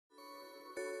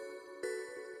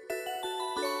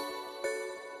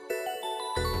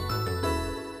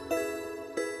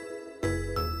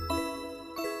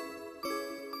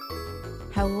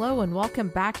Hello and welcome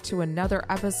back to another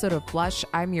episode of Blush.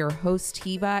 I'm your host,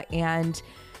 Hiva, and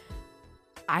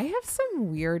I have some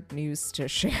weird news to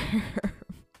share.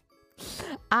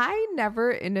 I never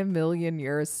in a million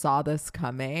years saw this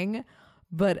coming,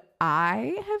 but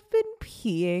I have been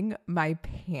peeing my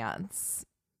pants.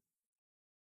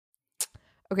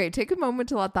 Okay, take a moment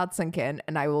to let that sink in,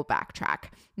 and I will backtrack.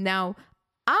 Now,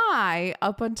 I,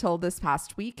 up until this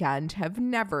past weekend, have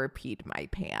never peed my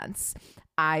pants.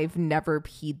 I've never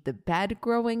peed the bed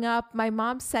growing up. My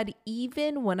mom said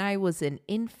even when I was an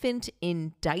infant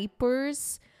in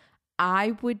diapers,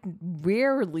 I would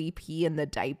rarely pee in the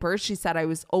diaper. She said I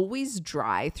was always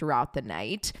dry throughout the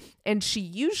night, and she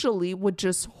usually would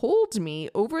just hold me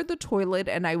over the toilet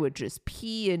and I would just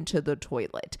pee into the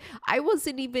toilet. I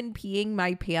wasn't even peeing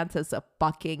my pants as a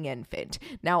fucking infant.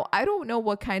 Now, I don't know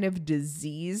what kind of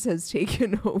disease has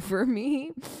taken over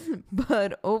me,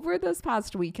 but over this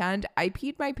past weekend, I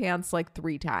peed my pants like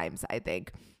 3 times, I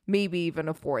think, maybe even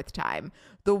a 4th time.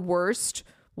 The worst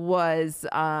was,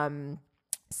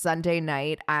 Sunday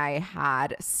night, I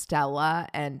had Stella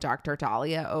and Dr.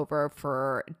 Dahlia over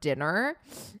for dinner.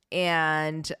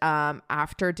 And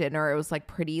after dinner, it was like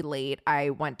pretty late.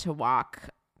 I went to walk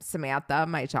Samantha,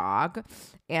 my dog,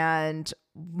 and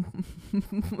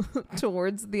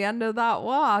towards the end of that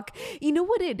walk, you know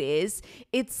what it is?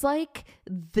 It's like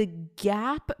the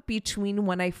gap between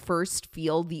when I first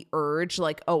feel the urge,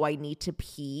 like, oh, I need to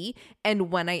pee,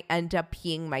 and when I end up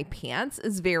peeing my pants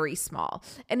is very small.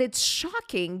 And it's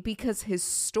shocking because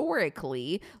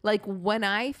historically, like when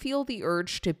I feel the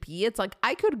urge to pee, it's like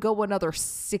I could go another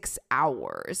 6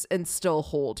 hours and still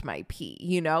hold my pee,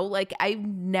 you know? Like I've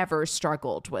never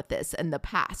struggled with this in the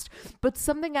past, but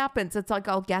something happens. It's like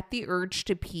I'll get the urge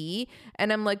to pee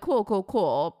and I'm like,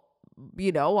 cool.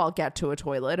 You know, I'll get to a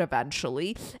toilet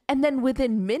eventually. And then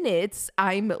within minutes,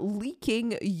 I'm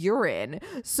leaking urine.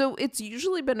 So it's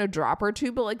usually been a drop or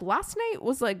two, but like last night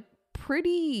was like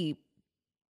pretty...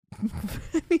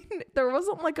 I mean, there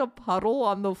wasn't like a puddle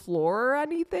on the floor or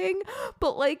anything,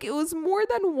 but like it was more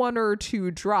than 1 or 2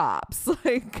 drops.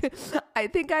 Like I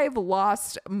think I've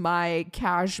lost my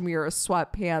cashmere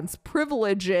sweatpants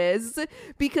privileges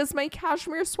because my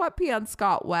cashmere sweatpants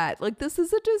got wet. Like this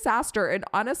is a disaster. And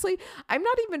honestly, I'm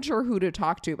not even sure who to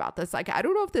talk to about this. Like, I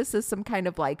don't know if this is some kind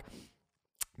of like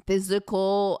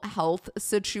physical health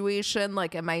situation,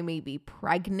 like am I maybe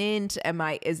pregnant,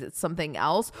 is it something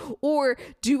else, or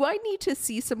do I need to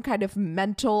see some kind of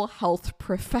mental health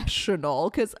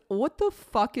professional, because what the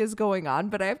fuck is going on?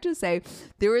 But I have to say,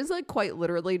 there is like quite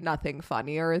literally nothing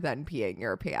funnier than peeing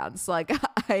your pants. Like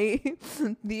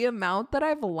the amount that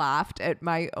I've laughed at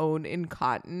my own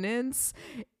incontinence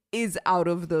is out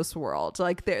of this world.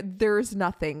 Like there's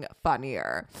nothing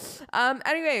funnier.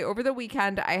 Anyway, over the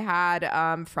weekend, I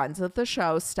had friends of the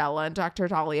show, Stella and Dr.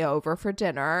 Dahlia, over for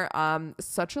dinner.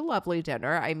 Such a lovely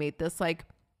dinner. I made this like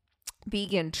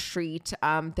vegan treat.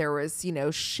 There was,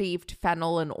 shaved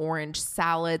fennel and orange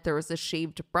salad. There was a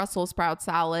shaved Brussels sprout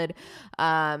salad.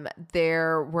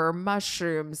 There were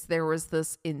mushrooms. There was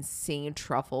this insane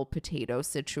truffle potato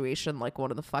situation, like one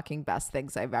of the fucking best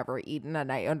things I've ever eaten.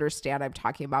 And I understand I'm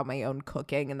talking about my own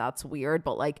cooking and that's weird,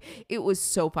 but like it was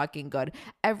so fucking good.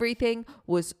 Everything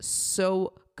was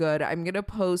so good. I'm going to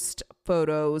post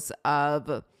photos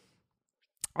of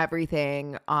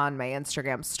everything on my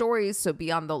Instagram stories, so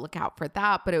be on the lookout for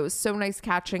that. But it was so nice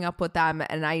catching up with them,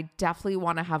 and I definitely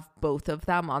want to have both of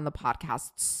them on the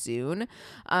podcast soon.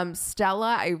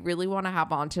 Stella, I really want to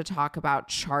have on to talk about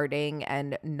charting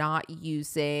and not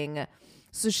using,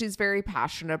 so she's very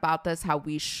passionate about this, how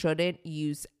we shouldn't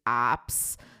use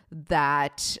apps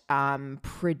that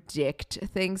predict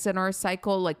things in our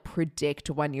cycle, like predict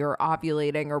when you're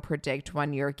ovulating or predict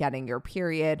when you're getting your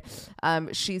period.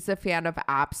 She's a fan of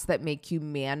apps that make you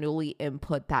manually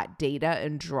input that data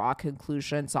and draw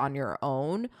conclusions on your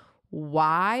own.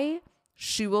 Why?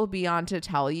 She will be on to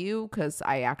tell you, because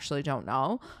I actually don't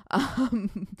know.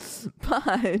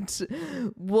 But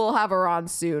we'll have her on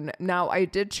soon. Now, I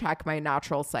did check my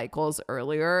natural cycles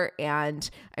earlier, and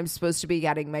I'm supposed to be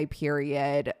getting my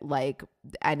period like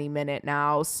any minute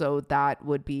now. So that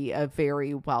would be a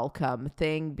very welcome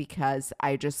thing, because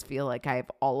I just feel like I have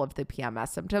all of the PMS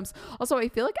symptoms. Also, I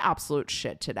feel like absolute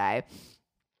shit today.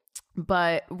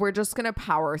 But we're just going to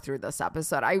power through this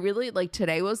episode. I really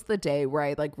today was the day where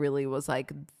I really was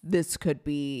like, this could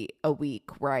be a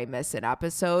week where I miss an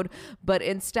episode. But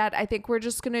instead, I think we're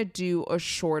just going to do a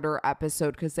shorter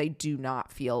episode because I do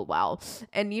not feel well.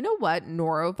 And you know what?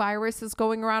 Norovirus is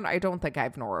going around. I don't think I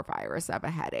have norovirus. I have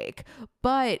a headache.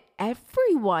 But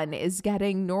everyone is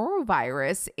getting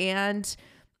norovirus. And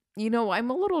I'm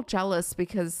a little jealous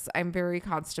because I'm very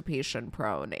constipation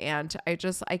prone and I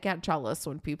get jealous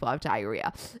when people have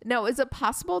diarrhea. Now, is it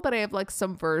possible that I have like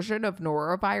some version of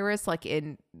norovirus like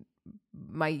in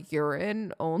my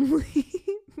urine only?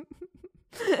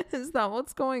 Is that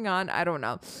what's going on? I don't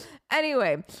know.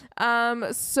 Anyway,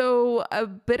 so a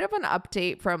bit of an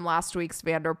update from last week's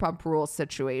Vanderpump Rules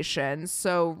situation.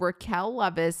 So Raquel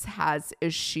Leviss has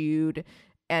issued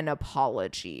an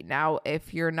apology. Now,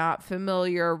 if you're not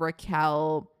familiar,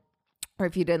 Raquel, or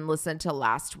if you didn't listen to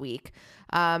last week,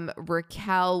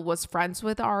 Raquel was friends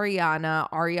with Ariana.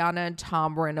 Ariana and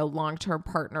Tom were in a long-term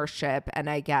partnership, and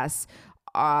I guess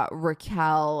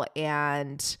Raquel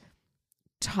and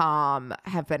Tom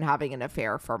have been having an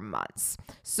affair for months.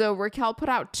 So Raquel put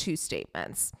out two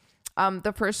statements.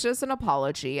 The first is an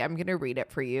apology. I'm going to read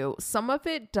it for you. Some of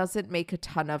it doesn't make a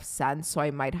ton of sense, so I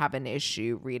might have an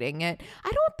issue reading it. I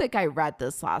don't think I read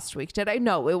this last week. Did I?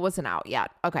 No, it wasn't out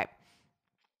yet. Okay.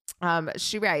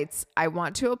 She writes, I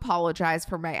want to apologize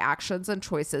for my actions and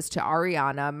choices to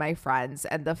Ariana, my friends,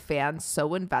 and the fans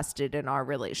so invested in our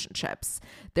relationships.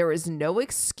 There is no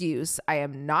excuse. I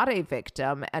am not a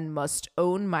victim and must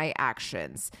own my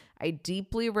actions. I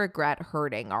deeply regret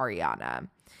hurting Ariana.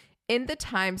 In the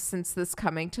time since this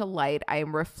coming to light, I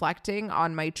am reflecting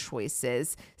on my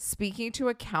choices, speaking to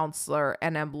a counselor,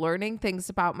 and I'm learning things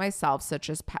about myself, such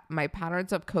as my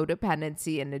patterns of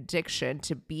codependency and addiction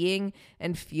to being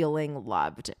and feeling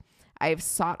loved. I have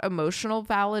sought emotional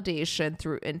validation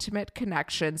through intimate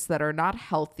connections that are not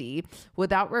healthy,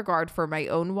 without regard for my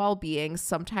own well-being,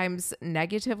 sometimes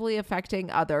negatively affecting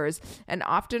others, and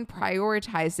often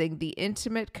prioritizing the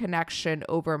intimate connection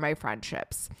over my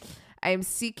friendships. I'm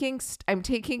taking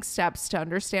steps to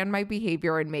understand my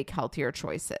behavior and make healthier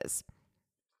choices.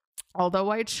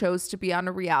 Although I chose to be on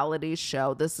a reality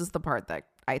show, this is the part that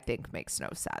I think makes no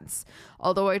sense.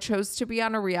 Although I chose to be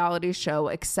on a reality show,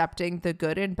 accepting the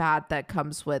good and bad that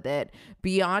comes with it,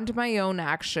 beyond my own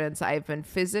actions, I've been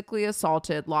physically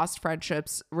assaulted, lost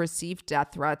friendships, received death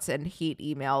threats, and hate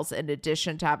emails, in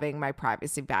addition to having my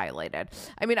privacy violated.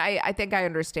 I mean, I think I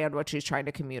understand what she's trying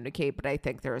to communicate, but I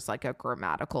think there's like a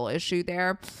grammatical issue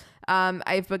there.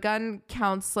 I've begun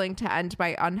counseling to end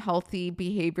my unhealthy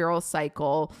behavioral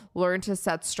cycle, learn to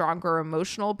set stronger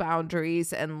emotional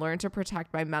boundaries, and learn to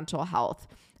protect my mental health.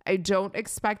 I don't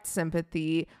expect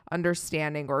sympathy,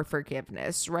 understanding, or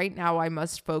forgiveness. Right now, I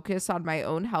must focus on my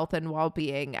own health and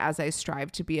well-being as I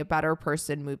strive to be a better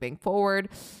person moving forward.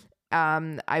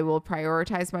 I will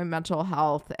prioritize my mental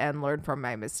health and learn from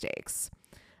my mistakes.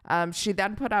 She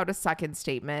then put out a second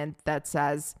statement that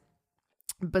says,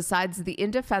 besides the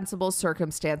indefensible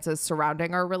circumstances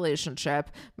surrounding our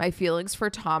relationship, my feelings for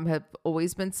Tom have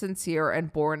always been sincere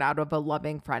and born out of a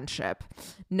loving friendship.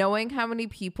 Knowing how many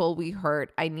people we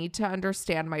hurt, I need to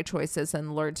understand my choices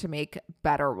and learn to make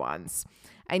better ones.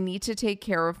 I need to take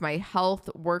care of my health,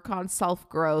 work on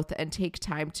self-growth, and take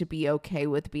time to be okay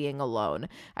with being alone.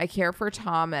 I care for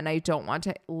Tom, and I don't want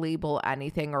to label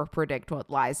anything or predict what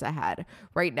lies ahead.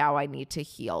 Right now, I need to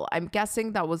heal. I'm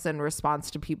guessing that was in response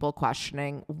to people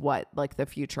questioning what like the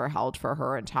future held for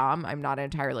her and Tom. I'm not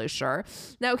entirely sure.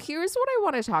 Now, here's what I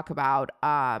want to talk about.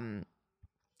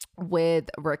 With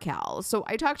Raquel. So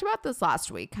I talked about this last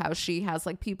week, how she has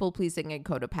like people pleasing and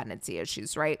codependency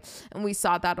issues, right? And we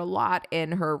saw that a lot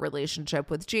in her relationship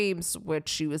with James, which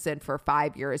she was in for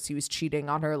 5 years. He was cheating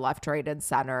on her left, right, and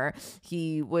center.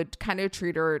 He would kind of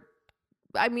treat her,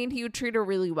 I mean, he would treat her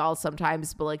really well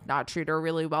sometimes, but like not treat her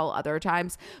really well other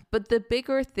times. But the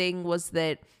bigger thing was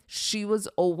that she was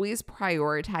always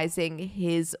prioritizing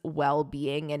his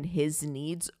well-being and his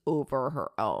needs over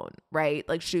her own, right?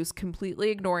 Like she was completely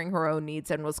ignoring her own needs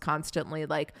and was constantly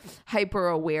like hyper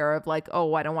aware of like,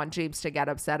 oh, I don't want James to get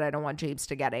upset. I don't want James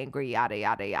to get angry, yada,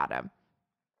 yada, yada.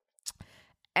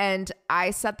 And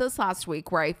I said this last week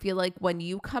where I feel like when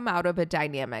you come out of a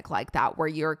dynamic like that, where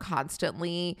you're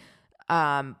constantly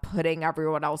putting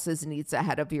everyone else's needs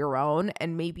ahead of your own,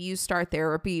 and maybe you start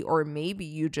therapy, or maybe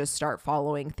you just start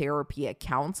following therapy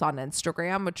accounts on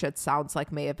Instagram, which it sounds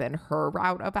like may have been her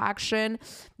route of action,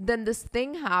 then this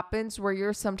thing happens where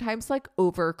you're sometimes like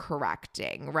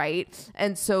overcorrecting, right?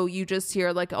 And so you just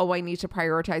hear like, oh, I need to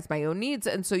prioritize my own needs.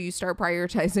 And so you start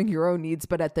prioritizing your own needs,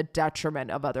 but at the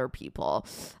detriment of other people.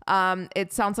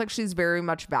 It sounds like she's very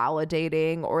much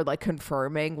validating or like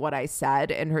confirming what I said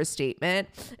in her statement.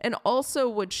 And also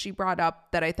what she brought up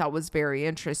that I thought was very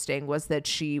interesting was that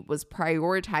she was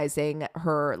prioritizing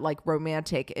her like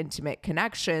romantic, intimate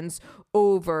connections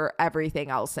over everything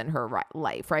else in her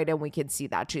life, right? And we can see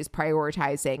that she's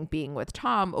prioritizing being with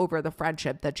Tom over the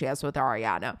friendship that she has with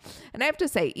Ariana. And I have to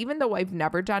say, even though I've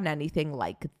never done anything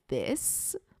like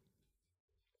this,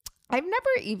 I've never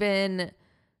even,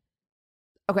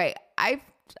 okay, I've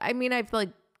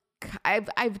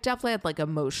definitely had like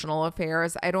emotional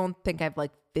affairs. I don't think I've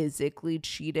like physically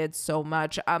cheated so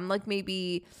much. Like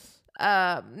maybe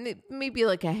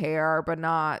like a hair, but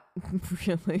not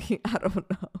really. I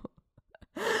don't know.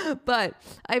 But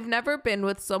I've never been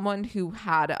with someone who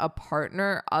had a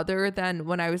partner other than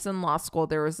when I was in law school.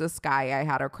 There was this guy I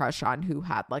had a crush on who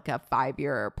had like a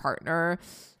 5-year partner,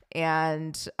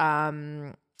 and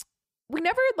we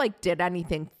never like did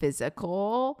anything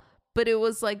physical, but it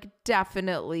was like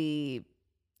definitely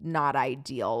not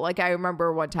ideal. Like I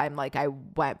remember one time, like I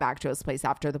went back to his place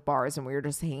after the bars and we were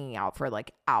just hanging out for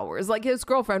like hours. Like his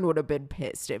girlfriend would have been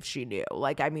pissed if she knew.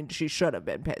 Like, I mean, she should have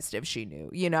been pissed if she knew,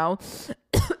 you know?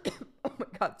 Oh my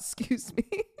God, excuse me.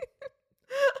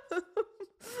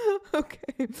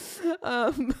 Okay.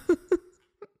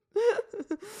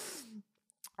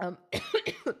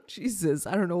 Jesus,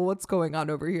 I don't know what's going on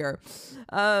over here.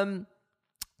 So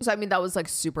I mean, that was like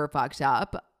super fucked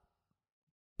up,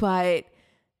 but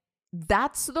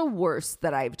that's the worst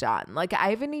that I've done. Like I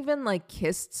haven't even like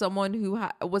kissed someone who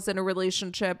was in a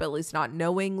relationship, at least not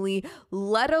knowingly,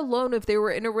 let alone if they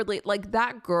were in a like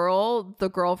that girl, the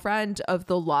girlfriend of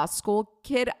the law school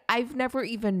kid, I've never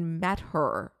even met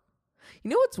her.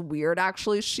 You know what's weird,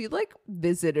 actually? She like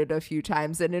visited a few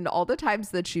times, and in all the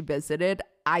times that she visited,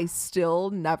 I still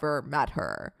never met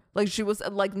her. Like she was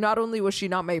like, not only was she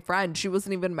not my friend, she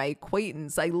wasn't even my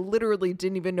acquaintance. I literally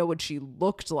didn't even know what she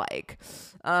looked like.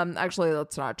 Actually,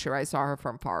 that's not true. I saw her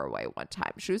from far away one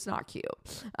time. She was not cute.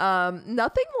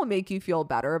 Nothing will make you feel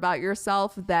better about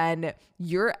yourself than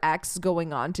your ex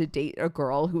going on to date a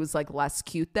girl who is like less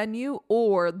cute than you,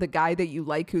 or the guy that you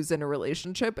like who's in a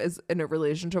relationship is in a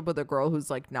relationship with a girl who's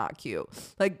like not cute.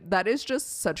 Like that is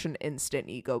just such an instant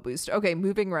ego boost. Okay,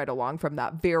 moving right along from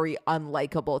that very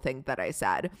unlikable thing that I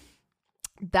said.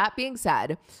 That being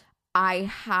said, I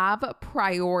have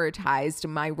prioritized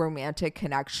my romantic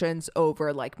connections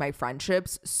over like my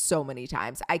friendships so many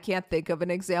times. I can't think of an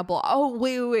example. Oh,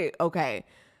 wait. Okay.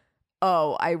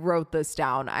 Oh, I wrote this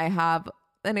down. I have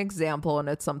an example and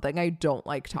it's something I don't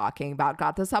like talking about.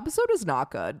 God, this episode is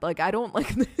not good. Like I don't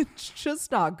like it's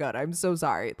just not good. I'm so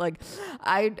sorry. Like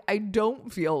I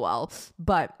don't feel well.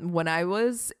 But when I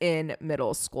was in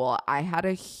middle school, I had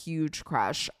a huge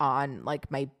crush on like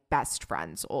my best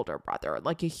friend's older brother.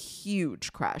 Like a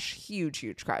huge crush.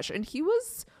 And he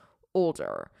was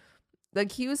older.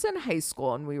 Like he was in high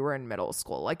school and we were in middle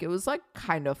school. Like it was like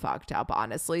kind of fucked up,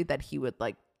 honestly, that he would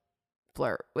like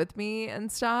flirt with me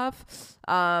and stuff.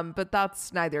 But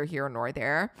that's neither here nor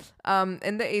there.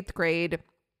 In the 8th grade,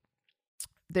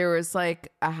 there was like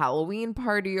a Halloween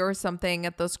party or something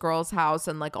at this girl's house,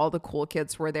 and like all the cool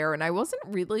kids were there, and I wasn't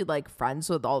really like friends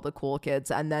with all the cool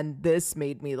kids, and then this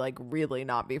made me like really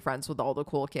not be friends with all the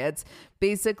cool kids.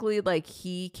 Basically, like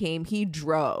he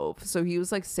drove, so he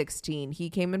was like 16. He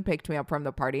came and picked me up from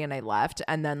the party and I left,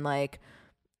 and then like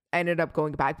I ended up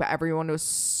going back, but everyone was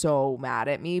so mad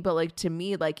at me. But like to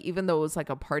me, like even though it was like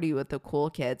a party with the cool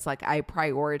kids, like I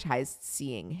prioritized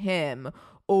seeing him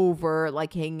over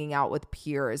like hanging out with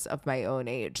peers of my own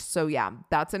age. So yeah,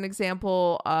 that's an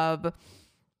example of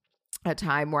a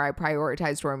time where I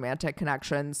prioritized romantic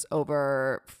connections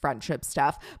over friendship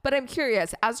stuff. But I'm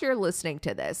curious, as you're listening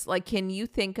to this, like, can you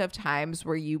think of times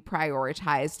where you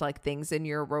prioritized like things in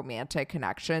your romantic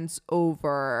connections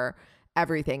over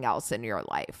everything else in your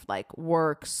life, like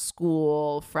work,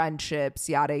 school, friendships,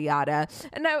 yada, yada?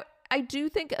 And I do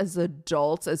think as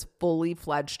adults, as fully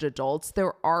fledged adults,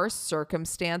 there are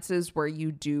circumstances where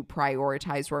you do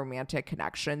prioritize romantic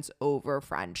connections over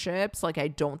friendships. Like, I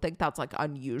don't think that's like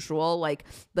unusual. Like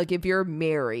if you're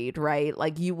married, right?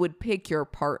 Like you would pick your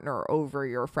partner over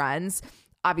your friends.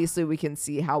 Obviously, we can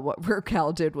see how what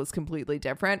Raquel did was completely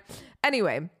different.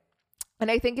 Anyway, and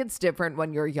I think it's different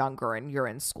when you're younger and you're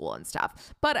in school and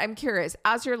stuff. But I'm curious,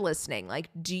 as you're listening,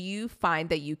 like, do you find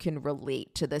that you can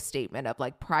relate to the statement of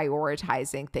like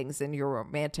prioritizing things in your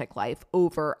romantic life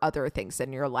over other things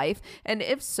in your life? And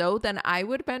if so, then I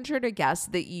would venture to guess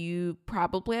that you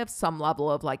probably have some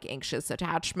level of like anxious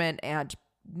attachment and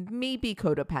maybe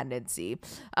codependency,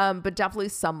 but definitely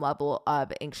some level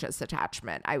of anxious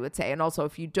attachment, I would say. And also,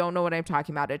 if you don't know what I'm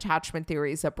talking about, attachment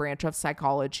theory is a branch of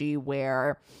psychology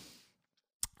where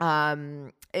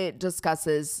it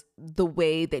discusses the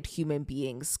way that human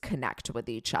beings connect with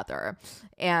each other.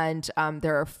 And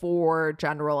there are 4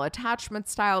 general attachment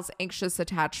styles. Anxious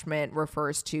attachment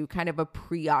refers to kind of a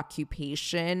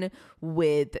preoccupation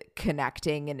with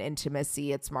connecting and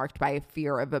intimacy. It's marked by a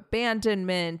fear of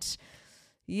abandonment,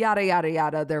 yada, yada,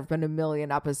 yada. There have been a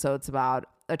million episodes about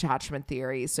attachment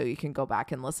theory, so you can go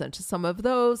back and listen to some of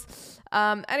those.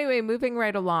 Anyway, moving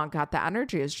right along. God, the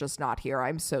energy is just not here.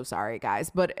 I'm so sorry, guys.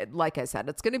 But like I said,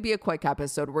 it's going to be a quick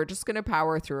episode. We're just going to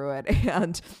power through it.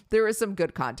 And there is some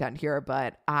good content here,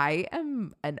 but I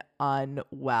am an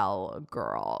unwell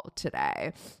girl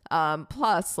today.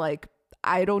 Plus, like,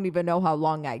 I don't even know how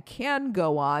long I can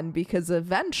go on because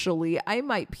eventually I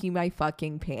might pee my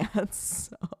fucking pants.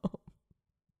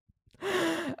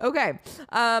 Okay.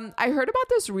 I heard about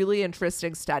this really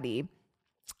interesting study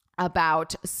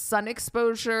about sun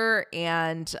exposure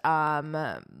and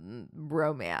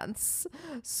romance.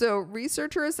 So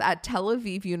researchers at Tel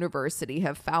Aviv University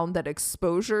have found that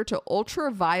exposure to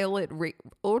ultraviolet, right?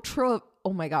 Why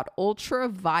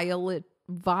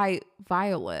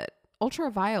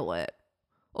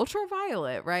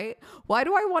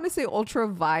do I want to say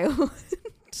ultraviolet?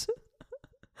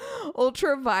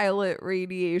 Ultraviolet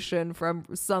radiation from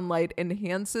sunlight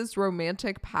enhances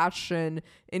romantic passion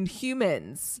in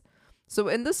humans. So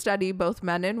in the study, both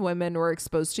men and women were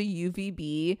exposed to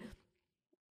UVB,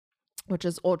 which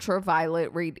is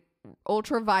ultraviolet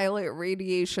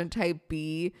radiation type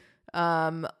B,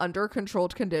 under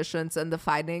controlled conditions, and the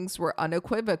findings were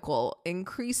unequivocal: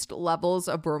 increased levels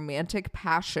of romantic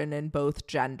passion in both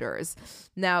genders.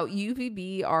 Now,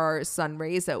 UVB are sun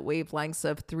rays at wavelengths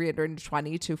of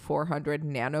 320 to 400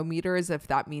 nanometers. If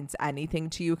that means anything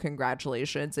to you,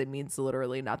 congratulations. It means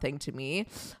literally nothing to me.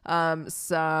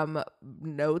 Some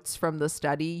notes from the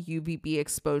study: UVB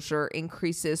exposure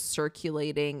increases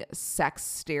circulating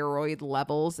sex steroid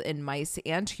levels in mice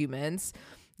and humans.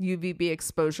 UVB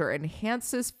exposure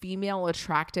enhances female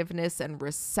attractiveness and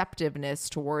receptiveness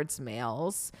towards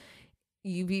males.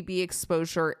 UVB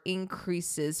exposure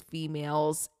increases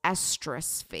females'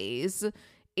 estrus phase,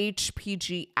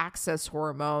 HPG axis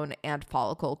hormone, and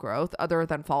follicle growth. Other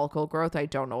than follicle growth, I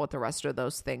don't know what the rest of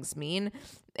those things mean.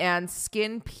 And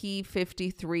skin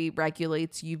P53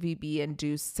 regulates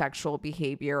UVB-induced sexual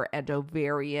behavior and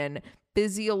ovarian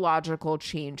physiological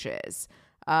changes.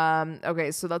 Okay,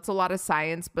 so that's a lot of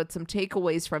science, but some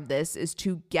takeaways from this is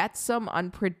to get some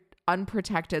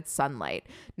unprotected sunlight.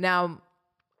 Now,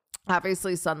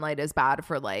 obviously sunlight is bad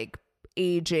for like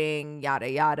aging, yada,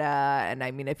 yada. And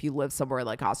I mean, if you live somewhere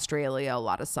like Australia, a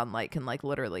lot of sunlight can like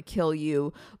literally kill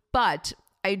you. But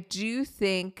I do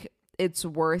think it's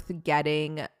worth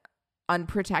getting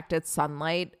unprotected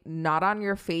sunlight, not on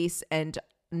your face and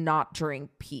not during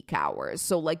peak hours.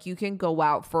 So like you can go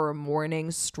out for a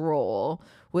morning stroll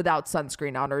without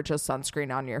sunscreen on, or just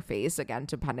sunscreen on your face, again,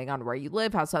 depending on where you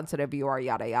live, how sensitive you are,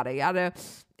 yada, yada, yada,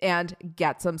 and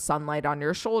get some sunlight on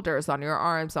your shoulders, on your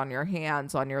arms, on your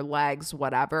hands, on your legs,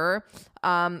 whatever.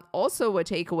 Also, a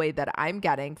takeaway that I'm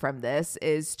getting from this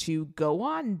is to go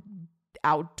on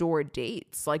outdoor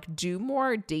dates. Like, do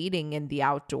more dating in the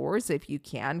outdoors if you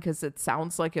can, because it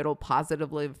sounds like it'll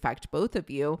positively affect both of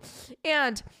you.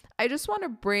 And I just want to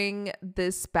bring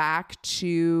this back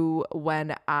to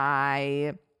when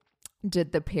I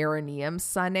did the perineum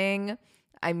sunning.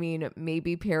 I mean,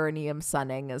 maybe perineum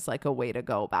sunning is like a way to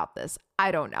go about this.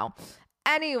 I don't know.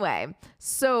 Anyway,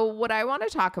 so what I want to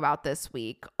talk about this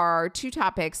week are two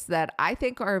topics that I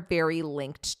think are very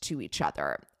linked to each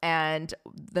other. And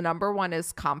the number one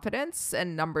is confidence,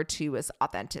 and number two is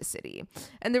authenticity.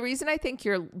 And the reason I think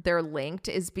they're linked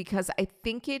is because I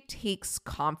think it takes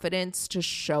confidence to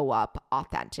show up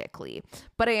authentically.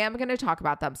 But I am going to talk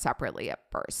about them separately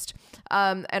at first.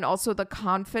 And also the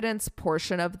confidence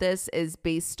portion of this is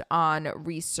based on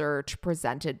research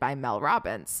presented by Mel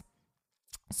Robbins.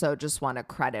 So just want to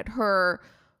credit her.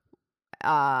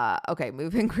 Okay,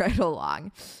 moving right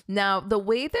along. Now, the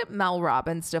way that Mel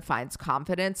Robbins defines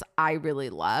confidence, I really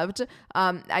loved.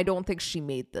 I don't think she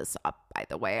made this up, by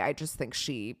the way. I just think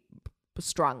she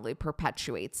strongly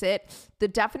perpetuates it. The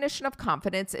definition of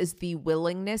confidence is the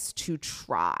willingness to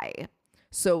try.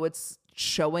 So it's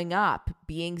showing up,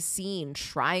 being seen,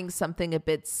 trying something a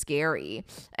bit scary.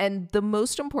 And the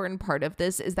most important part of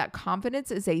this is that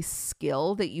confidence is a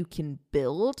skill that you can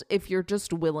build if you're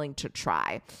just willing to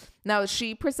try. Now,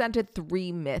 she presented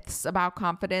 3 myths about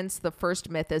confidence. The first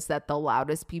myth is that the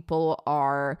loudest people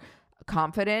are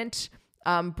confident.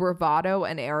 Bravado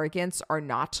and arrogance are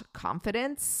not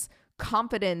confidence.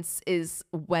 Confidence is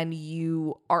when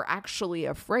you are actually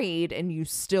afraid and you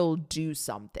still do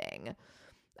something.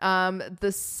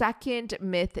 The second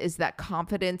myth is that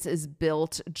confidence is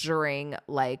built during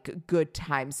like good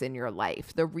times in your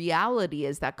life. The reality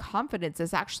is that confidence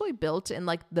is actually built in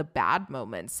like the bad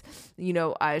moments. You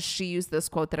know, she used this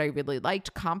quote that I really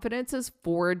liked: confidence is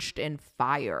forged in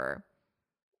fire.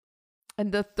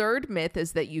 And the third myth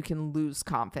is that you can lose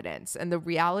confidence. And the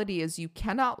reality is you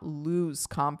cannot lose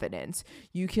confidence.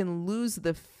 You can lose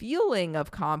the feeling of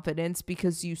confidence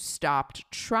because you stopped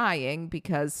trying,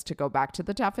 because, to go back to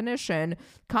the definition,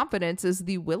 confidence is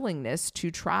the willingness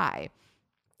to try.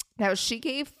 Now, she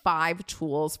gave 5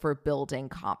 tools for building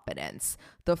confidence.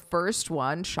 The first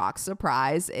one, shock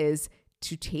surprise, is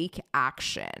to take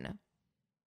action.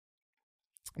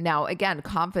 Now, again,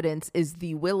 confidence is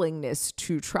the willingness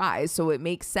to try. So it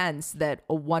makes sense that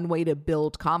one way to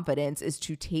build confidence is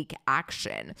to take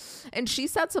action. And she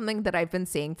said something that I've been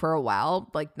saying for a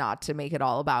while, like, not to make it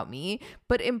all about me,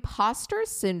 but imposter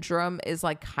syndrome is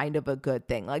like kind of a good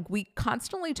thing. Like, we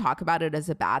constantly talk about it as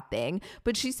a bad thing,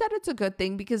 but she said it's a good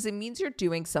thing because it means you're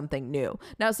doing something new.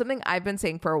 Now, something I've been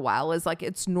saying for a while is like,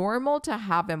 it's normal to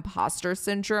have imposter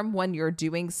syndrome when you're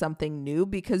doing something new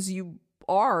because you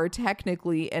are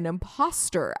technically an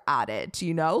imposter at it,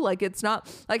 you know? Like, it's not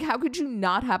like, how could you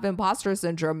not have imposter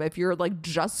syndrome if you're like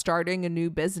just starting a new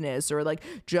business or like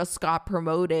just got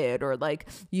promoted or like,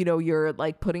 you know, you're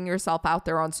like putting yourself out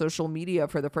there on social media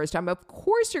for the first time? Of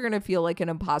course you're going to feel like an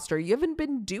imposter. You haven't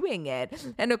been doing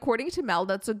it. And according to Mel,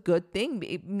 that's a good thing.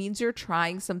 It means you're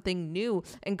trying something new,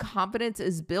 and confidence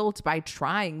is built by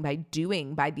trying, by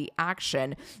doing, by the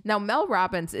action. Now, Mel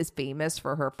Robbins is famous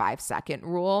for her 5-second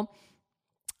rule.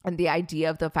 And the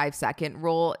idea of the 5-second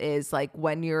rule is like,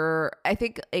 when I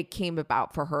think it came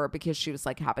about for her because she was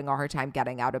like having a hard time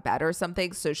getting out of bed or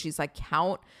something. So she's like,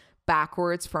 count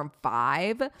backwards from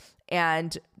 5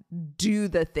 and do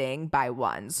the thing by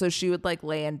 1. So she would like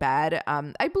lay in bed.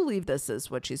 I believe this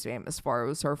is what she's famous for. It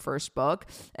was her first book.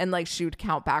 And like, she would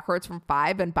count backwards from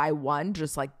 5, and by 1,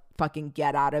 just like fucking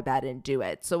get out of bed and do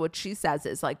it. So what she says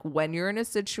is like, when you're in a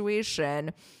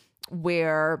situation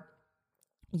where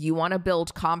you want to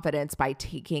build confidence by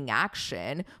taking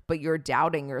action, but you're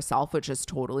doubting yourself, which is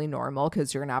totally normal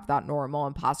because you're going to have that normal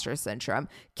imposter syndrome.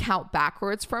 Count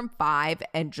backwards from 5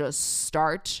 and just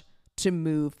start to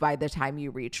move by the time you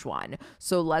reach 1.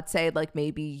 So let's say like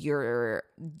maybe you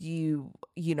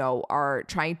know, are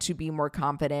trying to be more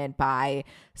confident by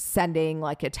sending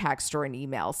like a text or an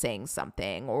email saying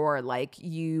something, or like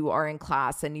you are in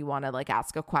class and you want to like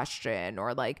ask a question,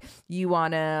 or like you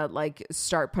want to like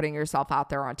start putting yourself out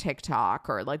there on TikTok,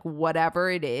 or like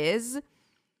whatever it is.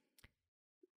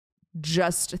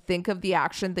 Just think of the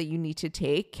action that you need to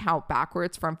take, count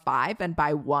backwards from 5, and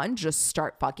by 1, just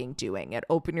start fucking doing it.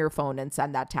 Open your phone and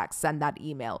send that text, send that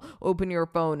email, open your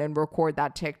phone and record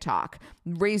that TikTok,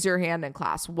 raise your hand in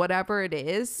class, whatever it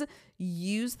is.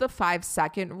 Use the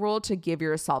 5-second rule to give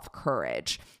yourself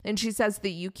courage. And she says that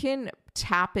you can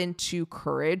tap into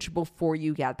courage before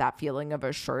you get that feeling of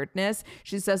assuredness.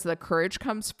 She says that courage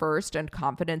comes first and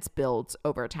confidence builds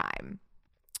over time.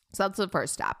 So that's the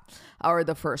first step, or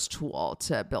the first tool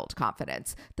to build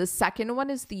confidence. The second one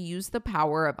is to use the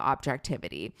power of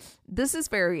objectivity. This is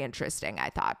very interesting,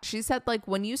 I thought. She said, like,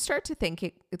 when you start to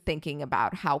thinking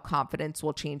about how confidence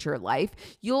will change your life,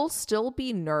 you'll still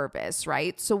be nervous,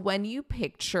 right? So when you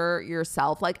picture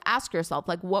yourself, like, ask yourself,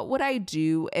 like, what would I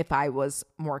do if I was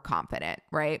more confident,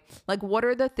 right? Like, what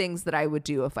are the things that I would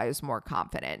do if I was more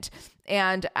confident?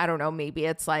 And I don't know, maybe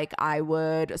it's like I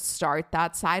would start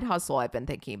that side hustle I've been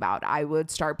thinking about. I would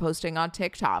start posting on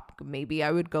TikTok. Maybe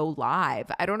I would go live.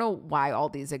 I don't know why all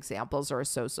these examples are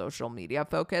so social media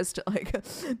focused. Like,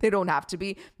 they don't have to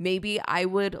be. Maybe I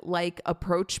would like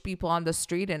approach people on the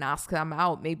street and ask them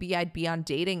out. Maybe I'd be on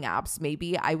dating apps.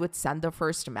 Maybe I would send the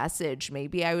first message.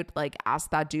 Maybe I would like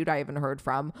ask that dude I haven't heard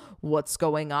from what's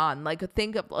going on. Like,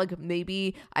 think of like,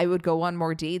 maybe I would go on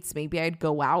more dates. Maybe I'd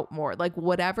go out more. Like,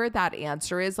 whatever that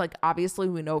answer is, like, obviously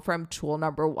we know from tool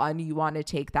number 1, you want to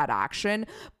take that action,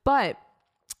 but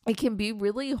it can be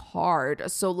really hard.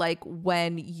 So like,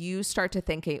 when you start to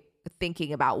thinking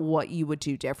about what you would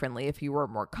do differently if you were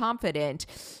more confident,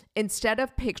 instead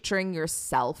of picturing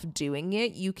yourself doing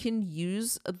it, you can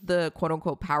use the quote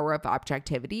unquote power of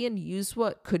objectivity and use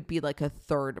what could be like a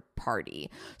third party.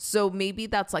 So maybe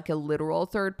that's like a literal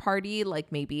third party.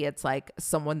 Like, maybe it's like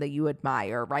someone that you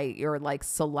admire, right? You're like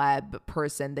celeb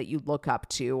person that you look up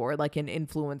to, or like an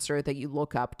influencer that you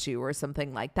look up to, or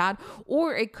something like that.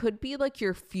 Or it could be like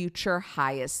your future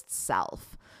highest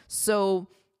self. So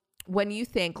when you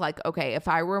think like, okay, if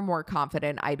I were more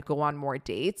confident, I'd go on more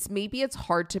dates, maybe it's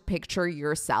hard to picture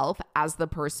yourself as the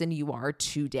person you are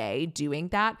today doing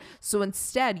that. So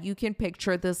instead, you can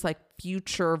picture this like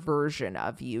future version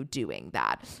of you doing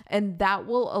that. And that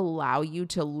will allow you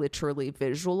to literally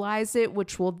visualize it,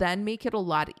 which will then make it a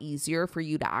lot easier for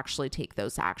you to actually take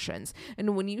those actions.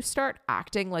 And when you start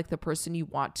acting like the person you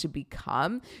want to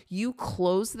become, you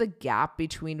close the gap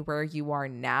between where you are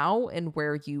now and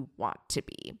where you want to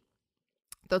be.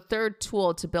 The third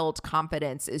tool to build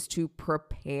confidence is to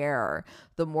prepare.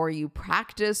 The more you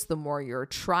practice, the more you're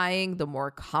trying, the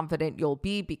more confident you'll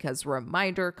be, because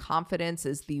reminder, confidence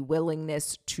is the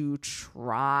willingness to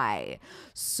try.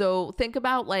 So think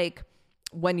about like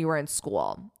when you were in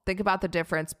school. Think about the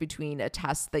difference between a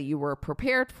test that you were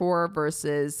prepared for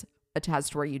versus a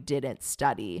test where you didn't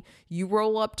study. You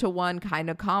roll up to one kind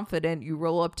of confident, you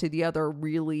roll up to the other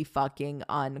really fucking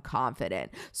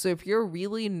unconfident. So if you're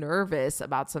really nervous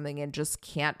about something and just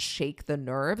can't shake the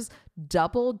nerves,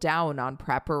 double down on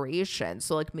preparation.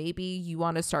 So like maybe you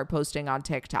want to start posting on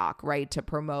TikTok, right? To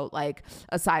promote like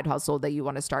a side hustle that you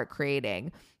want to start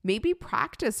creating. Maybe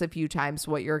practice a few times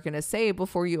what you're going to say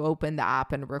before you open the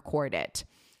app and record it.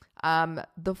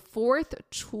 The fourth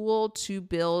tool to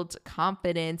build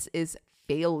confidence is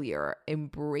failure,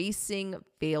 embracing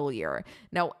failure.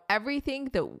 Now, everything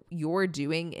that you're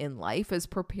doing in life is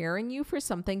preparing you for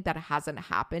something that hasn't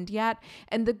happened yet.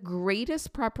 And the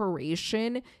greatest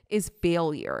preparation is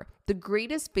failure. The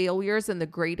greatest failures and the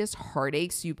greatest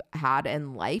heartaches you've had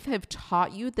in life have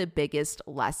taught you the biggest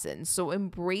lessons. So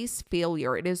embrace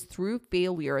failure. It is through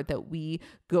failure that we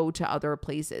go to other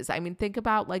places. I mean, think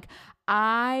about like,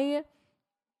 I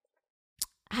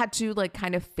had to like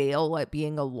kind of fail at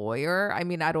being a lawyer. I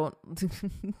mean, I don't,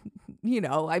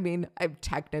 I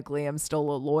technically am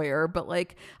still a lawyer, but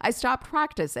like I stopped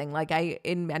practicing. Like I,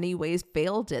 in many ways,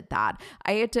 failed at that.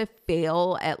 I had to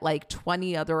fail at like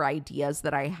 20 other ideas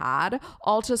that I had,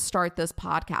 all to start this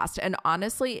podcast. And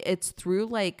honestly, it's through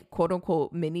like quote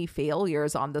unquote mini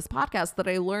failures on this podcast that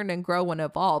I learn and grow and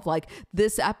evolve. Like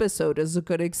this episode is a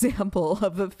good example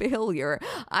of a failure.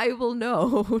 I will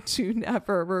know to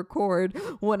never record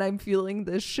when I'm feeling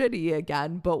this shitty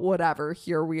again, but whatever,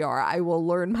 here we are. I will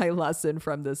learn my lesson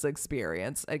from this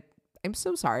experience. I'm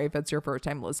so sorry if it's your first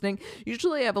time listening.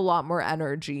 Usually I have a lot more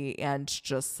energy and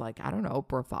just like, I don't know,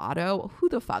 bravado. Who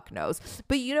the fuck knows?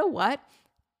 But you know what?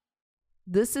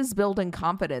 This is building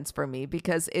confidence for me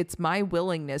because it's my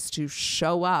willingness to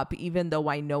show up, even though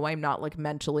I know I'm not like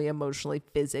mentally, emotionally,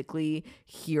 physically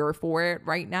here for it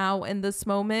right now in this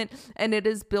moment. And it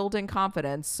is building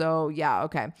confidence. So yeah,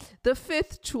 okay. The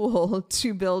fifth tool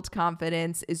to build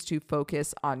confidence is to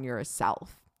focus on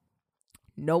yourself.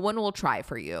 No one will try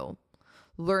for you.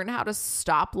 Learn how to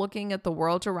stop looking at the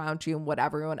world around you and what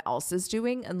everyone else is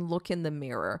doing and look in the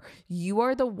mirror. You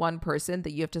are the one person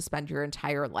that you have to spend your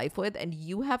entire life with, and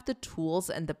you have the tools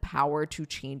and the power to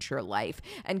change your life.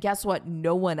 And guess what?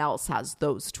 No one else has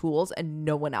those tools and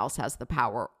no one else has the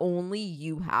power. Only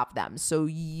you have them. So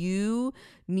you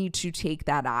need to take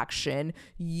that action.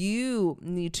 You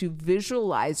need to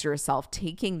visualize yourself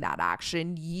taking that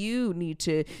action. You need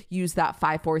to use that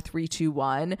 5, 4, 3, 2,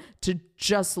 1 to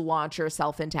just launch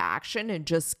yourself into action and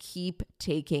just keep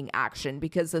taking action,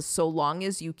 because so long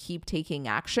as you keep taking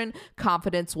action,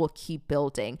 confidence will keep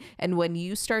building. And when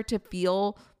you start to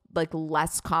feel like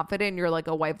less confident, you're like,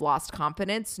 oh, I've lost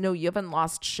confidence. No, you haven't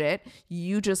lost shit.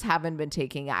 You just haven't been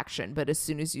taking action. But as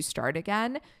soon as you start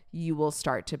again, you will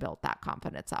start to build that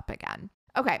confidence up again.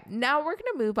 Okay, now we're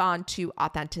going to move on to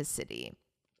authenticity.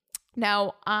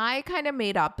 Now, I kind of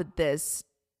made up this.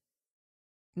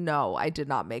 No, I did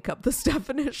not make up this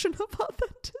definition of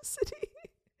authenticity.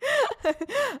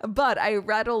 But I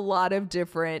read a lot of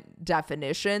different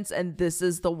definitions, and this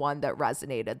is the one that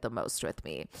resonated the most with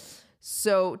me.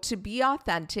 So to be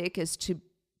authentic is to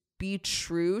be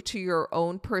true to your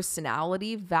own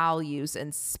personality, values,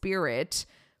 and spirit,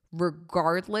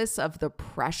 regardless of the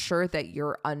pressure that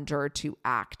you're under to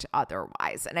act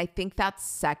otherwise. And I think that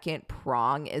second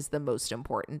prong is the most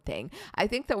important thing. I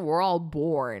think that we're all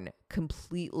born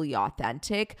completely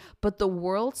authentic, but the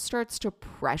world starts to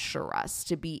pressure us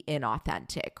to be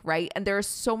inauthentic, right? And there are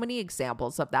so many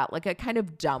examples of that, like a kind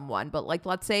of dumb one, but like,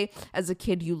 let's say as a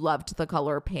kid, you loved the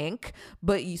color pink,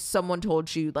 but someone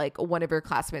told you, like one of your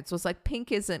classmates was like, pink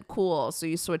isn't cool. So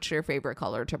you switch your favorite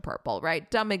color to purple,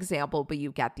 right? Dumb example, but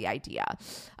you get the idea.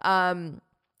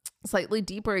 slightly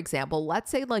deeper example,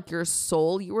 let's say like your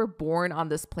soul, you were born on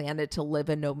this planet to live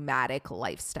a nomadic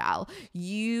lifestyle.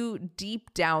 You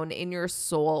deep down in your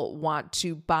soul want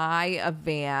to buy a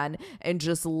van and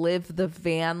just live the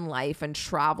van life and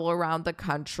travel around the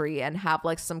country and have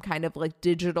like some kind of like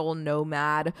digital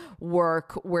nomad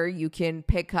work where you can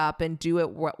pick up and do it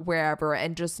wherever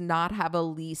and just not have a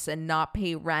lease and not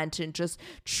pay rent and just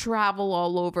travel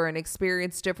all over and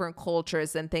experience different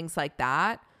cultures and things like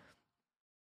that.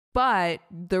 But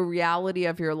the reality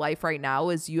of your life right now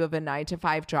is you have a 9 to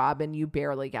 5 job and you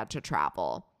barely get to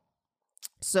travel.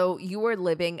 So you are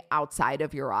living outside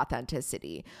of your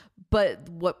authenticity. But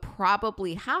what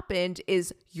probably happened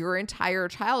is your entire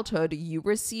childhood, you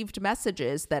received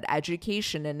messages that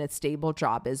education and a stable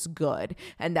job is good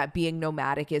and that being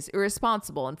nomadic is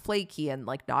irresponsible and flaky and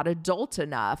like not adult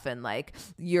enough and like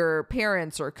your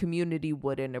parents or community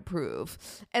wouldn't approve.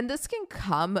 And this can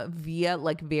come via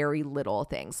like very little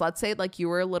things. Let's say like you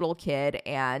were a little kid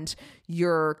and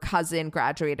your cousin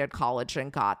graduated college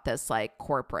and got this like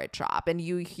corporate job, and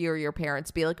you hear your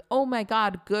parents be like, oh my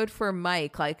God, good for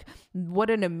Mike. Like, what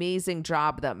an amazing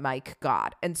job that Mike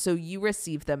got. And so you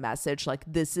receive the message like,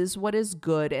 this is what is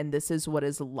good and this is what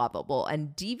is lovable.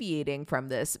 And deviating from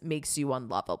this makes you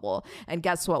unlovable. And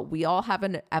guess what? We all have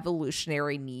an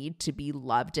evolutionary need to be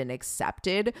loved and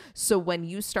accepted. So when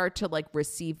you start to like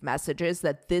receive messages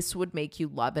that this would make you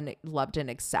loved and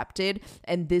accepted,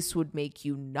 and this would make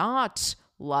you not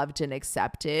loved and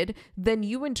accepted, then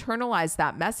you internalize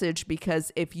that message,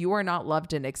 because if you are not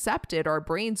loved and accepted, our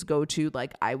brains go to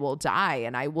like, I will die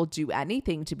and I will do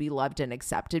anything to be loved and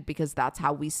accepted, because that's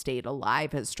how we stayed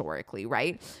alive historically,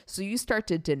 right? So you start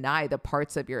to deny the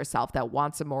parts of yourself that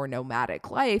wants a more nomadic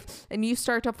life, and you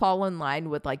start to fall in line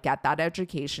with like, get that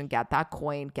education, get that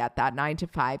coin, get that 9 to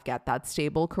 5, get that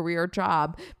stable career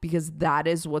job, because that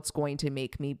is what's going to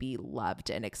make me be loved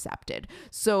and accepted.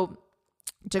 So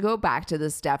to go back to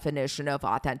this definition of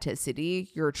authenticity,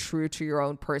 you're true to your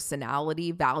own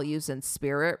personality, values, and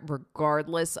spirit,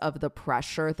 regardless of the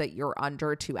pressure that you're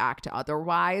under to act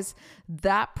otherwise.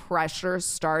 That pressure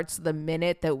starts the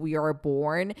minute that we are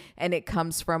born, and it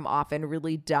comes from often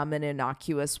really dumb and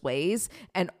innocuous ways.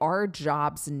 And our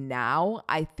jobs now,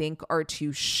 I think, are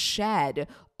to shed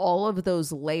all of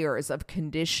those layers of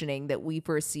conditioning that we've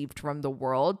received from the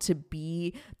world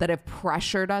that have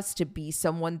pressured us to be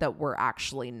someone that we're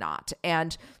actually not.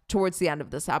 And towards the end of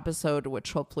this episode,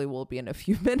 which hopefully will be in a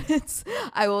few minutes,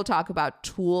 I will talk about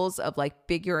tools of like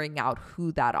figuring out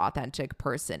who that authentic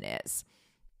person is.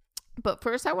 But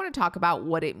first, I want to talk about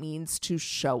what it means to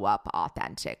show up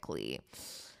authentically.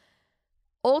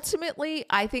 Ultimately,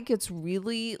 I think it's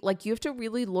really like you have to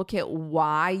really look at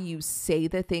why you say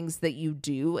the things that you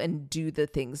do and do the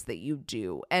things that you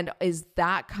do. And is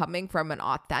that coming from an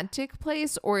authentic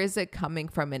place, or is it coming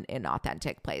from an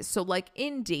inauthentic place? So like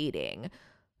in dating,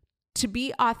 to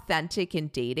be authentic in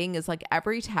dating is like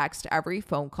every text, every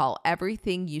phone call,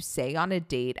 everything you say on a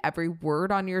date, every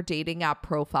word on your dating app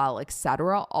profile,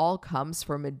 etc., all comes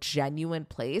from a genuine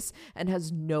place and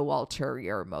has no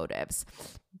ulterior motives.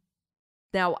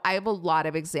 Now, I have a lot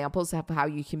of examples of how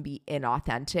you can be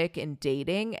inauthentic in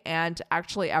dating, and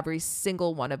actually every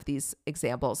single one of these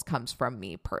examples comes from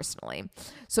me personally.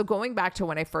 So going back to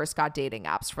when I first got dating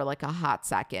apps for like a hot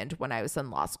second when I was in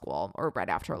law school or right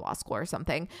after law school or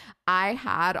something, I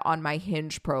had on my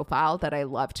Hinge profile that I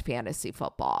loved fantasy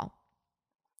football.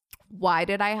 Why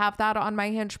did I have that on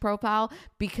my Hinge profile?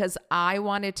 Because I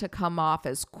wanted to come off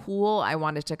as cool. I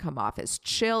wanted to come off as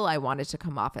chill. I wanted to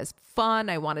come off as fun.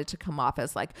 I wanted to come off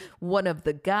as like one of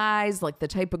the guys, like the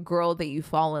type of girl that you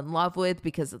fall in love with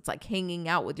because it's like hanging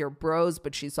out with your bros,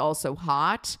 but she's also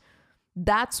hot.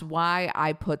 That's why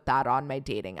I put that on my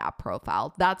dating app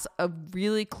profile. That's a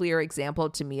really clear example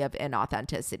to me of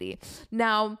inauthenticity.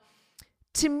 Now,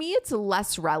 to me, it's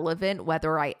less relevant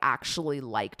whether I actually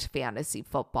liked fantasy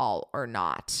football or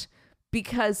not,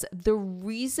 because the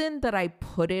reason that I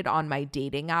put it on my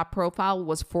dating app profile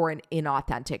was for an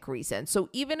inauthentic reason. So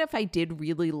even if I did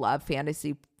really love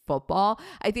fantasy football,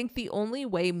 I think the only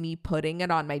way me putting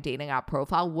it on my dating app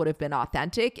profile would have been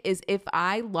authentic is if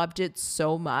I loved it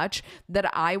so much that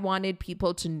I wanted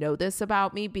people to know this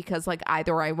about me, because like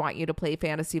either I want you to play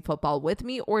fantasy football with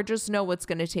me or just know it's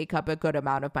going to take up a good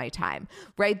amount of my time,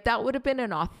 right? That would have been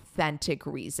an authentic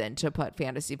reason to put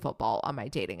fantasy football on my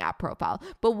dating app profile.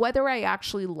 But whether I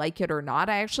actually like it or not,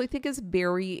 I actually think is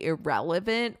very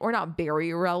irrelevant, or not very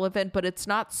irrelevant, but it's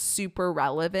not super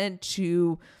relevant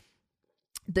to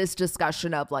this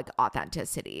discussion of like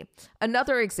authenticity.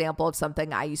 Another example of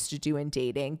something I used to do in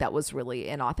dating that was really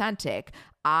inauthentic.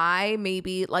 I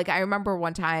remember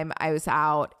one time I was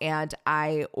out and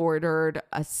I ordered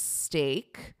a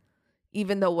steak,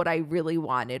 even though what I really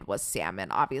wanted was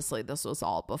salmon. Obviously, this was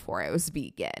all before I was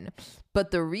vegan.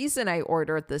 But the reason I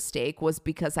ordered the steak was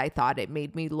because I thought it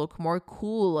made me look more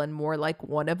cool and more like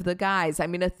one of the guys. I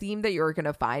mean, a theme that you're going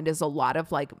to find is a lot of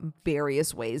like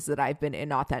various ways that I've been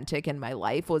inauthentic in my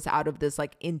life was out of this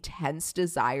like intense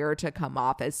desire to come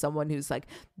off as someone who's like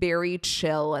very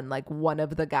chill and like one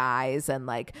of the guys and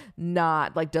like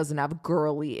not like doesn't have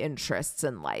girly interests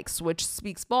and likes, which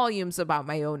speaks volumes about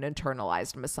my own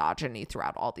internalized misogyny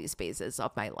throughout all these phases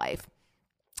of my life.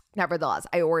 Nevertheless,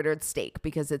 I ordered steak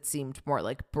because it seemed more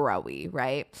like bro-y,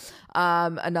 right?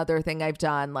 Another thing I've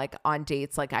done like on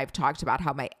dates, like I've talked about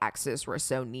how my exes were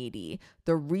so needy.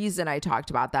 The reason I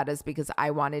talked about that is because I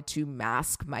wanted to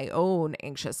mask my own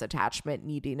anxious attachment,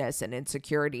 neediness, and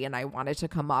insecurity. And I wanted to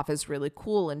come off as really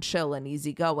cool and chill and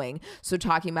easygoing. So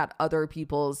talking about other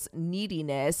people's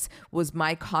neediness was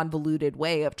my convoluted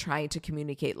way of trying to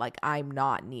communicate like I'm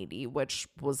not needy, which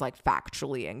was like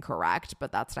factually incorrect,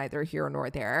 but that's neither here nor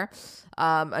there.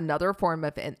 Another form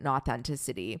of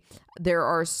inauthenticity. There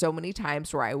are so many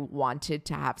times where I wanted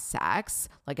to have sex,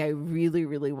 like I really,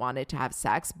 really wanted to have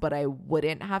sex, but I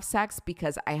wouldn't have sex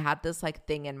because I had this like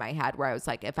thing in my head where I was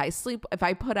like, if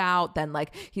I put out, then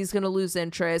like he's going to lose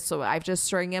interest. So I've just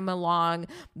string him along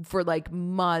for like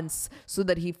months so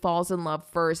that he falls in love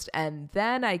first and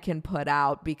then I can put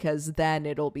out because then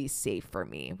it'll be safe for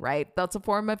me, right? That's a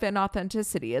form of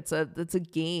inauthenticity. It's a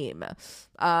game.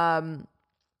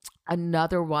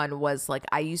 Another one was like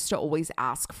I used to always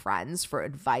ask friends for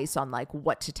advice on like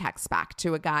what to text back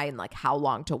to a guy and like how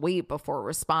long to wait before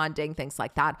responding, things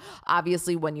like that.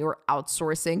 Obviously, when you're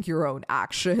outsourcing your own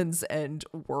actions and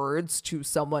words to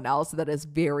someone else, that is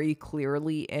very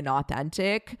clearly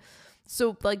inauthentic.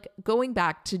 So like going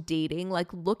back to dating,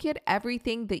 like look at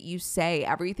everything that you say,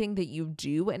 everything that you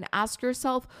do, and ask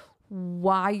yourself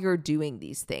why you're doing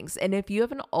these things. And if you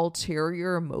have an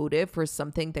ulterior motive for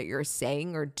something that you're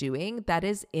saying or doing, that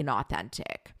is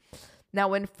inauthentic.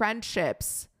 Now, in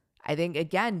friendships, I think,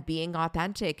 again, being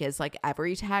authentic is like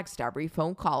every text, every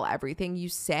phone call, everything you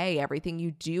say, everything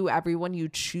you do, everyone you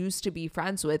choose to be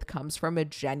friends with comes from a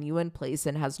genuine place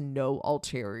and has no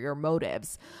ulterior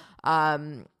motives.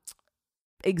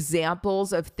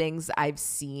 Examples of things I've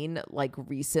seen like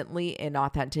recently in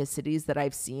authenticities that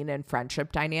I've seen in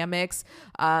friendship dynamics.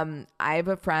 I have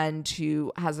a friend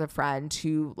who has a friend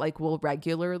who like will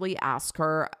regularly ask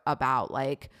her about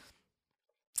like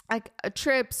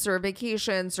trips or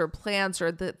vacations or plans or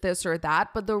this or that.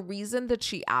 But the reason that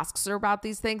she asks her about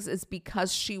these things is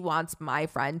because she wants my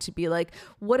friend to be like,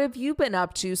 what have you been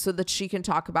up to, so that she can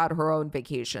talk about her own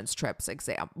vacations, trips,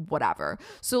 whatever.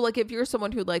 So like if you're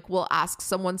someone who like will ask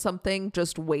someone something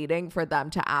just waiting for them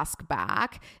to ask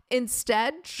back,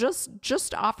 instead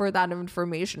just offer that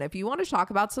information. If you want to talk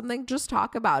about something, just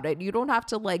talk about it. You don't have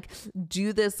to like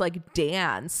do this like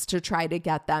dance to try to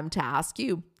get them to ask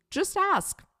you. Just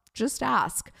ask.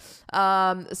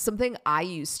 Something I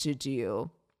used to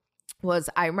do was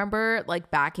I remember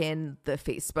like back in the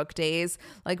Facebook days,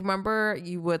 like remember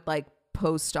you would like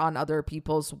post on other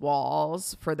people's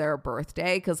walls for their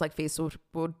birthday, because like Facebook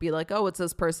would be like, oh, it's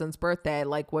this person's birthday,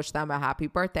 like wish them a happy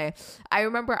birthday. I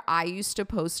remember I used to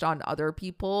post on other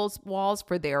people's walls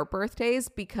for their birthdays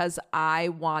because I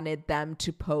wanted them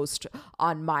to post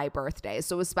on my birthday.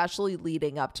 So especially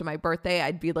leading up to my birthday,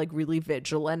 I'd be like really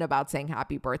vigilant about saying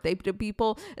happy birthday to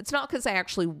people. It's not because I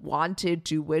actually wanted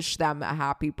to wish them a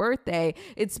happy birthday.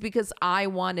 It's because I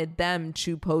wanted them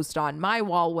to post on my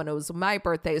wall when it was my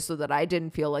birthday so that I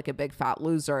didn't feel like a big fat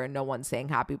loser and no one saying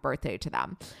happy birthday to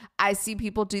them. I see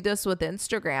people do this with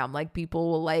Instagram. Like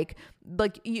people will like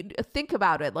you think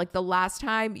about it. Like the last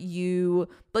time you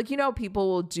people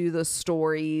will do the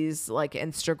stories, like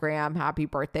Instagram happy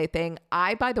birthday thing.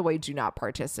 I, by the way, do not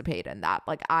participate in that.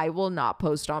 Like I will not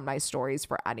post on my stories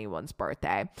for anyone's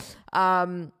birthday.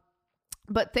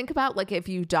 But think about like if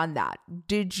you've done that,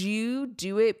 did you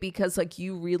do it because like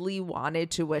you really wanted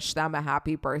to wish them a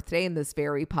happy birthday in this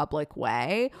very public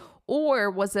way? Or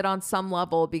was it on some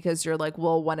level because you're like,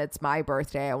 well, when it's my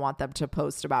birthday, I want them to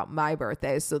post about my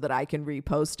birthday so that I can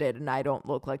repost it and I don't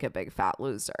look like a big fat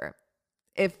loser?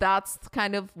 If that's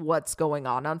kind of what's going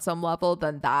on some level,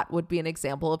 then that would be an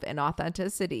example of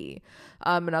inauthenticity.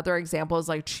 Another example is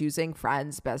like choosing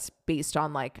friends based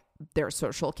on like their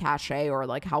social cachet or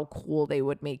like how cool they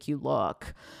would make you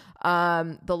look.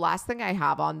 The last thing I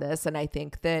have on this, and I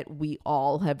think that we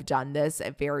all have done this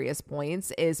at various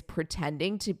points, is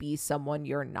pretending to be someone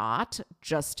you're not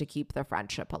just to keep the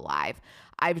friendship alive.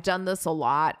 I've done this a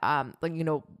lot.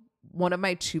 One of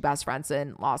my two best friends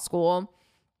in law school,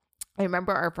 I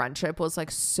remember our friendship was like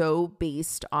so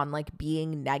based on like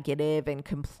being negative and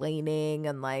complaining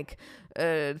and like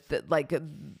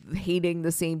hating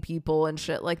the same people and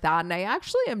shit like that. And I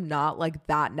actually am not like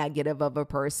that negative of a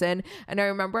person. And I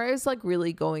remember I was like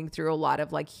really going through a lot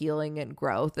of like healing and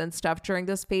growth and stuff during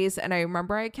this phase. And I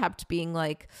remember I kept being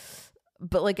like,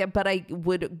 but I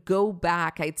would go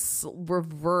back,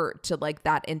 revert to like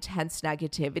that intense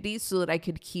negativity so that I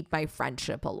could keep my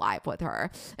friendship alive with her.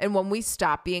 And when we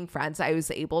stopped being friends, I was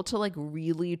able to like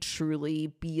really truly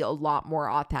be a lot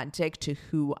more authentic to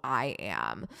who I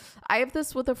am. I have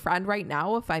this with a friend right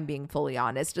now, if I'm being fully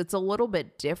honest. It's a little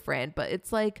bit different, but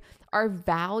it's like our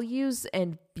values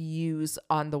and views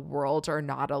on the world are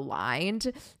not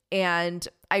aligned. And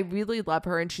I really love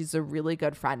her and she's a really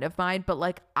good friend of mine, but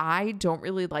like I don't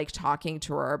really like talking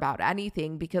to her about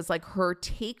anything because like her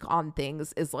take on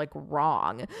things is like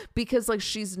wrong, because like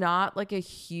she's not like a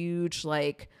huge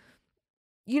like,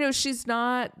 she's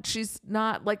not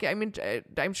like, I mean,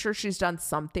 I'm sure she's done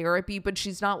some therapy, but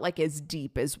she's not like as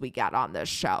deep as we get on this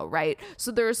show, right?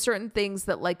 So there are certain things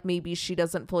that like maybe she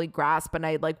doesn't fully grasp, and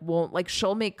I like won't, like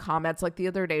she'll make comments. Like the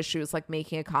other day she was like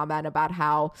making a comment about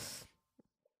how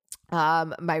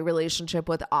my relationship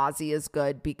with Ozzy is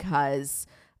good because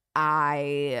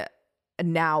I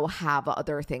now have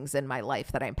other things in my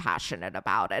life that I'm passionate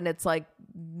about. And it's like,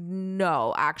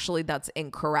 no, actually that's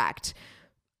incorrect.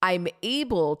 I'm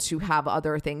able to have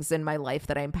other things in my life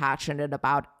that I'm passionate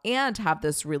about and have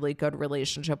this really good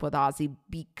relationship with Ozzy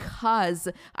because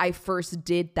I first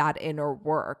did that inner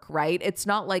work, right? It's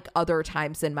not like other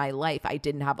times in my life I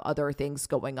didn't have other things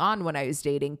going on when I was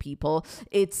dating people.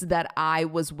 It's that I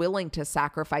was willing to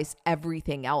sacrifice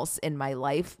everything else in my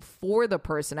life for the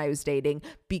person I was dating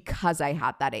because I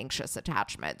had that anxious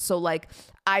attachment. So like,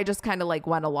 I just kind of like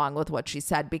went along with what she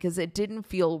said because it didn't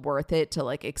feel worth it to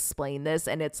like explain this.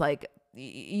 And it's like,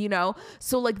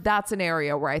 so like that's an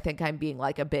area where I think I'm being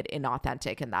like a bit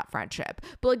inauthentic in that friendship.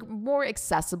 But like more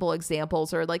accessible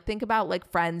examples are like, think about like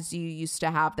friends you used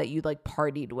to have that you like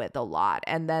partied with a lot,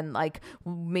 and then like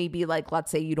maybe like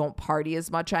let's say you don't party as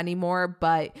much anymore,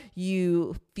 but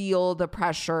you feel the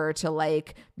pressure to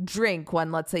like drink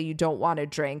when let's say you don't want to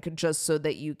drink just so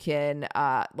that you can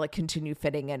like continue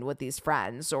fitting in with these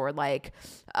friends, or like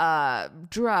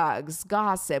drugs,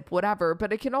 gossip, whatever.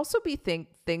 But it can also be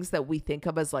things that we think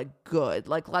of as like good.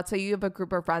 Like let's say you have a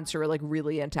group of friends who are like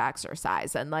really into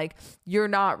exercise and like you're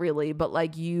not really, but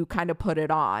like you kind of put it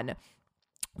on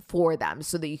for them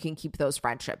so that you can keep those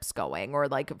friendships going, or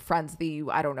like friends that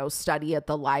you, I don't know, study at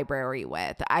the library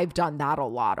with. I've done that a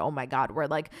lot. Oh my God. Where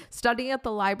like studying at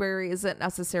the library isn't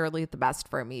necessarily the best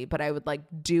for me, but I would like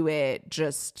do it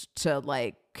just to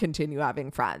like continue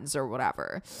having friends or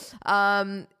whatever.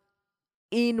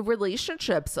 In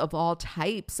relationships of all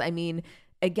types, I mean,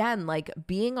 again, like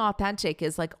being authentic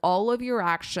is like all of your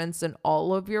actions and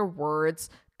all of your words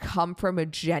come from a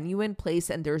genuine place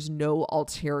and there's no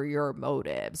ulterior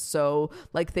motives. So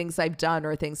like things I've done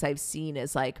or things I've seen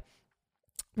is like,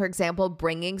 for example,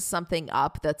 bringing something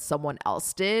up that someone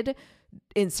else did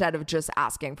instead of just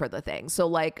asking for the thing. So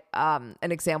like an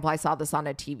example, I saw this on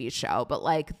a TV show, but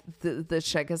like the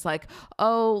chick is like,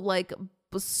 oh, like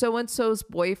so-and-so's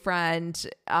boyfriend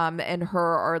and her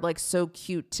are like so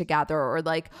cute together, or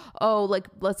like, oh, like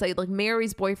let's say like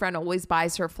Mary's boyfriend always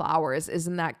buys her flowers,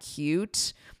 isn't that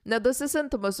cute? Now this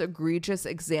isn't the most egregious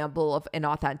example of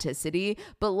inauthenticity,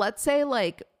 but let's say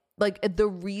like the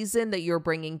reason that you're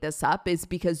bringing this up is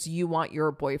because you want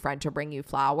your boyfriend to bring you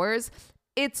flowers.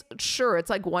 It's sure, it's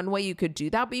like one way you could do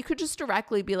that, but you could just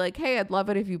directly be like, hey, I'd love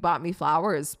it if you bought me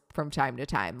flowers from time to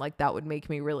time. Like that would make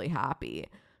me really happy.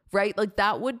 Right? Like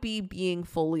that would be being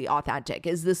fully authentic.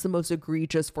 Is this the most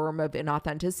egregious form of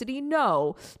inauthenticity?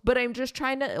 No, but I'm just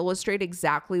trying to illustrate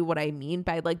exactly what I mean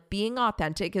by like being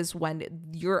authentic is when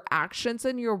your actions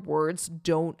and your words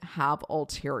don't have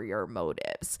ulterior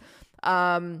motives.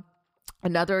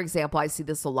 Another example, I see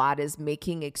this a lot, is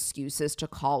making excuses to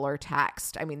call or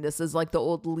text. I mean, this is like the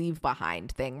old leave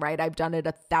behind thing, right? I've done it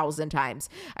 1,000 times.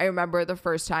 I remember the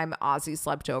first time Ozzy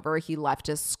slept over, he left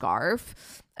his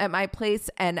scarf at my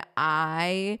place and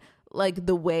I like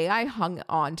the way I hung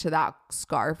on to that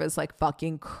scarf is like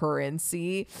fucking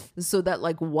currency, so that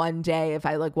like one day if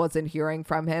I like wasn't hearing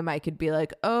from him, I could be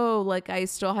like, oh, like I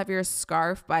still have your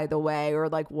scarf, by the way, or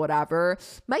like whatever.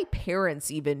 My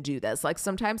parents even do this. Like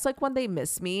sometimes like when they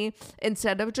miss me,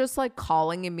 instead of just like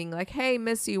calling and being like, hey,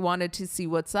 miss you, wanted to see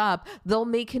what's up, they'll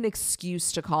make an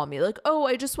excuse to call me like, oh,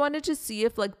 I just wanted to see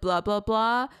if like blah, blah,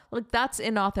 blah. Like that's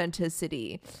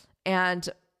inauthenticity. And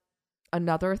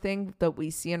another thing that we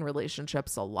see in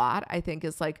relationships a lot, I think,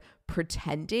 is like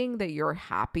pretending that you're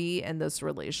happy in this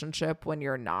relationship when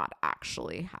you're not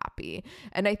actually happy.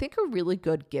 And I think a really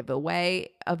good giveaway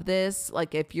of this,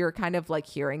 like if you're kind of like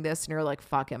hearing this and you're like,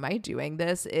 fuck, am I doing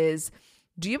this? Is,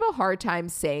 do you have a hard time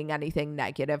saying anything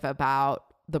negative about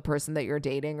the person that you're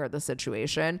dating or the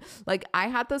situation? Like I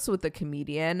had this with a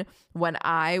comedian when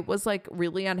I was like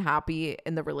really unhappy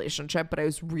in the relationship, but I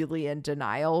was really in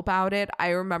denial about it.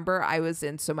 I remember I was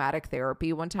in somatic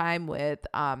therapy one time with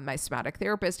my somatic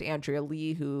therapist, Andrea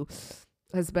Lee, who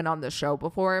has been on the show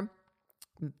before.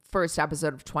 First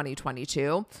episode of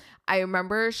 2022. I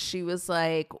remember she was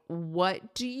like,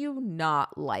 what do you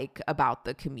not like about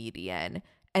the comedian?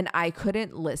 And I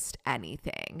couldn't list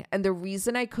anything. And the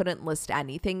reason I couldn't list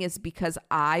anything is because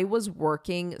I was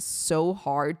working so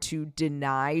hard to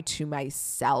deny to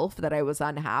myself that I was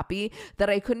unhappy that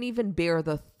I couldn't even bear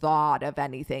the thought of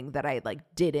anything that I like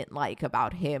didn't like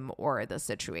about him or the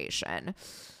situation.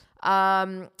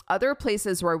 Other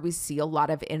places where we see a lot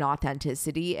of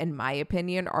inauthenticity, in my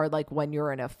opinion, are like when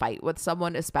you're in a fight with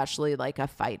someone, especially like a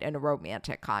fight in a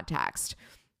romantic context.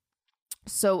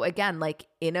 So again, like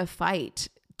in a fight,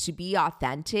 to be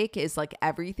authentic is like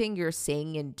everything you're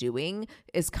saying and doing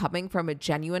is coming from a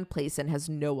genuine place and has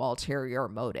no ulterior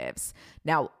motives.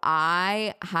 Now,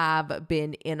 I have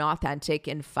been inauthentic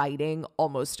in fighting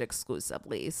almost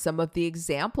exclusively. Some of the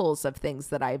examples of things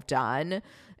that I've done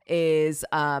is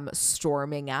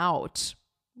storming out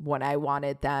when I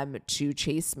wanted them to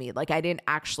chase me. Like I didn't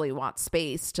actually want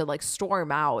space to like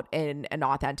storm out in an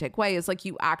authentic way. It's like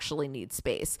you actually need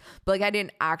space. But like I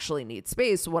didn't actually need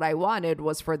space. What I wanted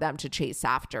was for them to chase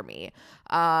after me.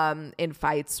 In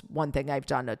fights, one thing I've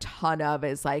done a ton of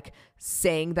is like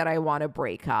saying that I want to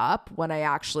break up when I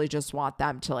actually just want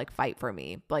them to like fight for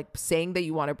me. Like saying that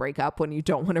you want to break up when you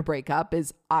don't want to break up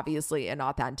is obviously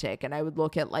inauthentic. And I would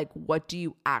look at like, what do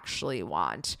you actually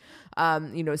want?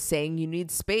 Saying you need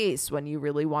space when you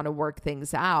really want to work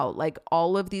things out. Like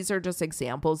all of these are just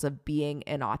examples of being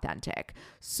inauthentic.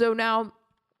 So now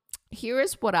here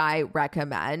is what I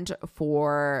recommend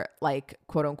for like,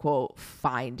 quote unquote,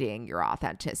 finding your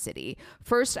authenticity.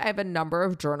 First, I have a number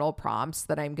of journal prompts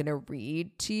that I'm going to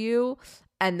read to you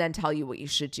and then tell you what you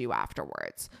should do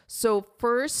afterwards. So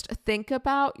first, think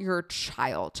about your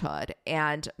childhood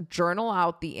and journal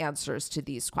out the answers to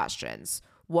these questions.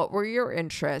 What were your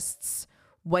interests?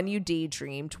 When you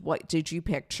daydreamed, what did you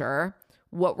picture?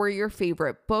 What were your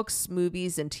favorite books,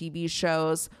 movies, and TV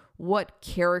shows? What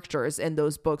characters in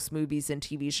those books, movies, and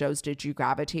TV shows did you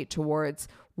gravitate towards?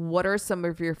 What are some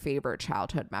of your favorite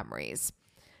childhood memories?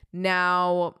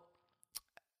 Now,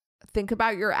 think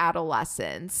about your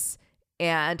adolescence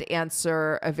and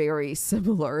answer a very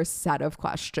similar set of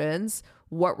questions.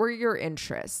 What were your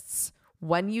interests?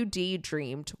 When you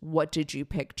daydreamed, what did you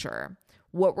picture?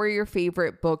 What were your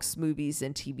favorite books, movies,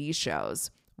 and TV shows?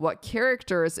 What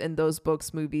characters in those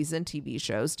books, movies, and TV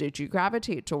shows did you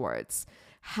gravitate towards?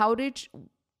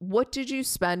 What did you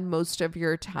spend most of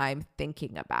your time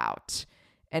thinking about?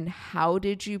 And how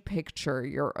did you picture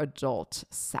your adult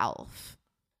self?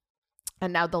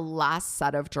 And now the last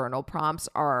set of journal prompts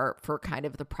are for kind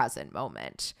of the present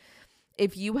moment.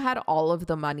 If you had all of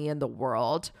the money in the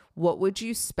world, what would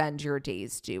you spend your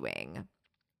days doing?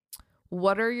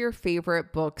 What are your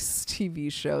favorite books,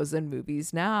 TV shows, and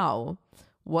movies now?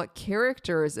 What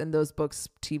characters in those books,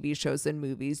 TV shows, and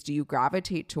movies do you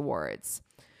gravitate towards?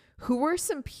 Who are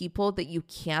some people that you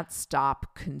can't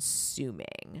stop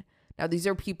consuming? Now, these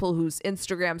are people whose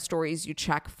Instagram stories you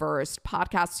check first,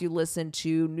 podcasts you listen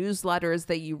to, newsletters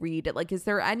that you read. Like, is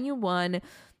there anyone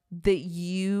that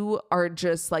you are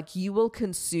just like, you will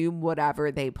consume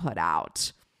whatever they put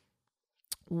out?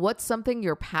 What's something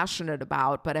you're passionate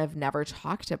about but have never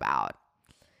talked about?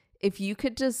 If you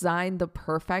could design the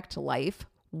perfect life,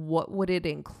 what would it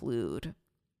include?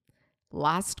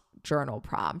 Last journal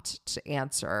prompt to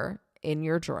answer in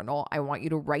your journal, I want you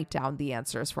to write down the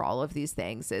answers for all of these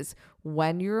things, is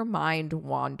when your mind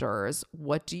wanders,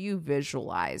 what do you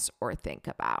visualize or think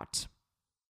about?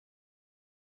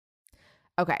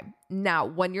 Okay, now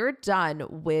when you're done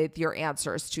with your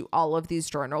answers to all of these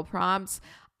journal prompts,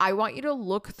 I want you to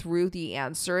look through the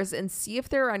answers and see if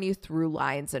there are any through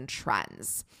lines and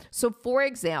trends. So for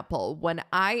example, when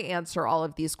I answer all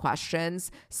of these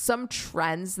questions, some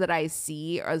trends that I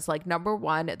see is like, number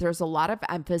one, there's a lot of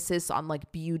emphasis on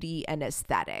like beauty and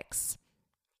aesthetics.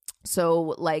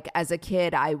 So like as a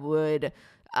kid, I would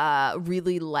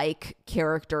really like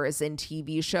characters in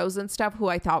TV shows and stuff who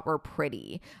I thought were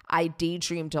pretty. I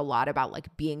daydreamed a lot about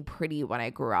like being pretty when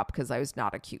I grew up because I was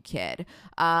not a cute kid.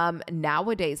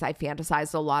 Nowadays, I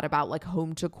fantasize a lot about like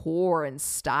home decor and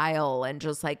style and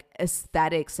just like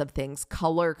aesthetics of things,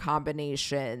 color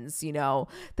combinations, you know,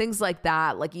 things like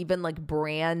that. Like even like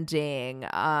branding,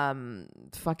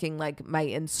 fucking like my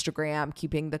Instagram,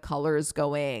 keeping the colors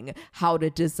going, how to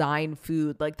design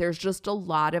food. Like there's just a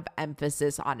lot of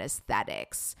emphasis on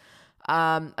aesthetics.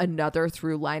 Another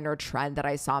through line or trend that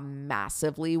I saw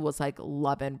massively was like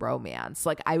love and romance.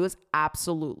 Like I was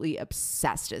absolutely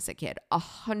obsessed as a kid.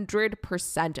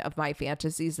 100% of my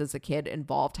fantasies as a kid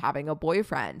involved having a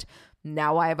boyfriend.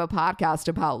 Now I have a podcast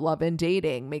about love and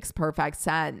dating. Makes perfect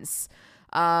sense.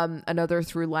 Another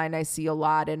through line I see a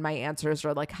lot in my answers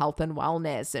are like health and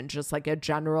wellness and just like a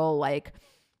general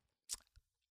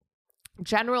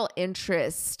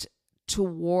interest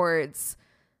towards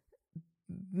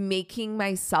making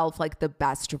myself like the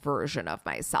best version of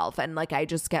myself. And like, I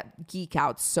just geek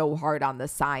out so hard on the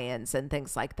science and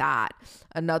things like that.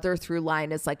 Another through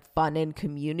line is like fun and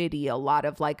community. A lot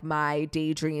of like my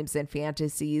daydreams and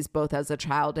fantasies, both as a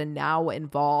child and now,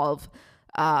 involve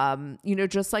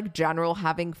just like general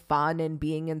having fun and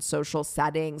being in social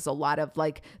settings. A lot of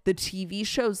like the TV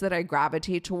shows that I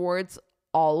gravitate towards,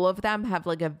 all of them have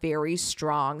like a very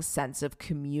strong sense of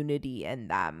community in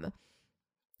them.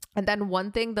 And then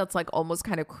one thing that's like almost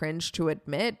kind of cringe to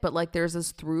admit, but like there's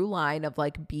this through line of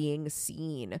like being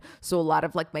seen. So a lot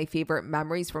of like my favorite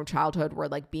memories from childhood were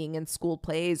like being in school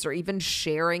plays or even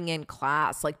sharing in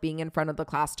class, like being in front of the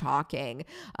class talking,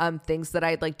 things that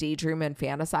I'd like daydream and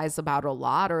fantasize about a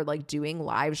lot, or like doing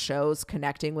live shows,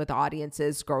 connecting with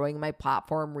audiences, growing my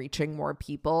platform, reaching more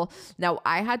people. Now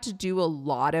I had to do a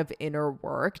lot of inner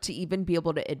work to even be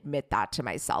able to admit that to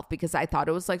myself, because I thought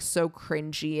it was like so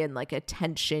cringy and like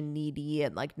attention needy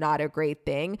and like not a great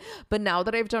thing. But now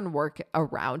that I've done work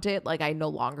around it, like I no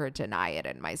longer deny it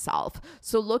in myself.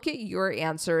 So look at your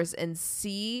answers and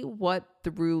see what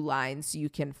through lines you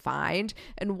can find.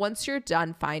 And once you're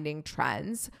done finding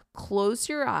trends, close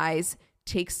your eyes,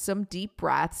 take some deep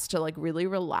breaths to like really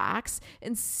relax,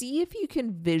 and see if you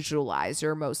can visualize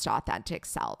your most authentic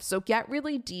self. So get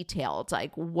really detailed.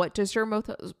 Like, what does your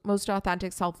most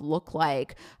authentic self look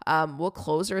like? What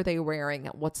clothes are they wearing?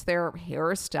 What's their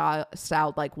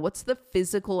hairstyle like? What's the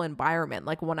physical environment?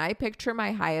 Like when I picture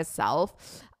my highest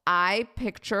self, I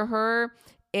picture her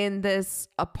in this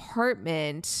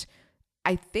apartment,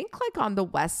 I think like on the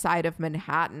west side of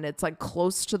Manhattan. It's like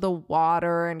close to the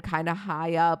water and kind of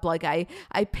high up. Like I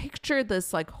picture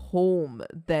this like home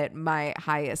that my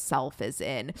highest self is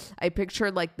in. I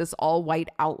picture like this all white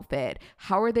outfit.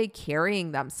 How are they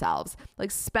carrying themselves?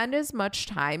 Like spend as much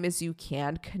time as you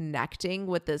can connecting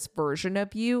with this version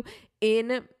of you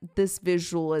in this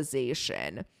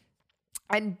visualization.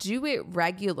 And do it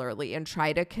regularly and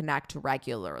try to connect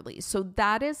regularly. So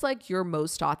that is like your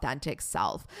most authentic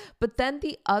self. But then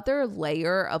the other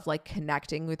layer of like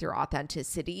connecting with your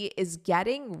authenticity is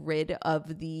getting rid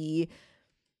of the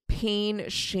pain,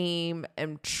 shame,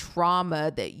 and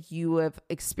trauma that you have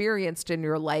experienced in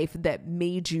your life that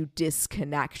made you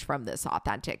disconnect from this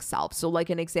authentic self. So like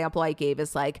an example I gave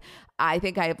is like, I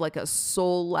think I have like a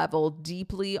soul level,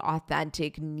 deeply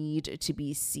authentic need to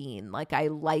be seen. Like I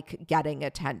like getting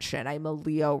attention. I'm a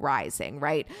Leo rising,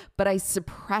 right? But I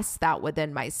suppressed that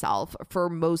within myself for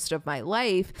most of my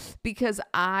life because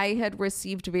I had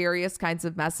received various kinds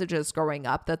of messages growing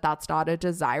up that that's not a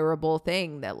desirable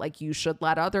thing, that like you should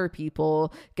let other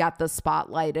people get the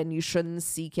spotlight and you shouldn't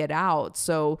seek it out.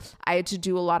 So I had to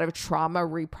do a lot of trauma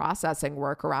reprocessing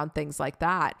work around things like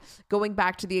that. Going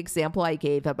back to the example I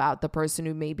gave about the person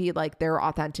who maybe like their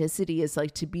authenticity is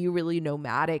like to be really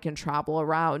nomadic and travel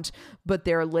around, but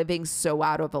they're living so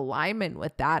out of alignment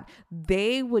with that,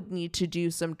 they would need to do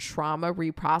some trauma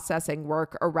reprocessing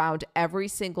work around every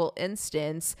single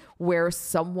instance where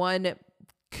someone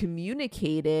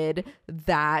communicated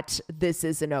that this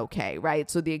isn't okay, right?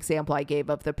 So the example I gave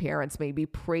of the parents maybe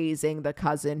praising the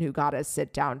cousin who got a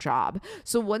sit down job.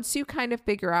 So once you kind of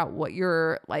figure out what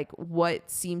you're like, what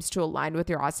seems to align with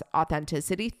your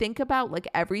authenticity, think about like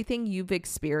everything you've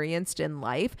experienced in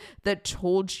life that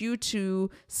told you to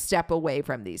step away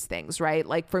from these things, right?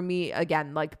 Like for me,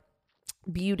 again, like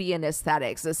beauty and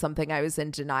aesthetics is something I was in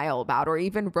denial about, or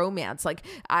even romance. Like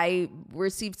I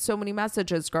received so many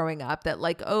messages growing up that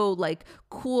like, oh, like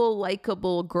cool,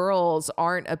 likable girls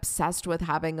aren't obsessed with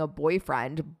having a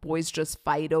boyfriend. Boys just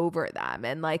fight over them.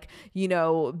 And like, you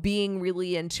know, being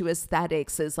really into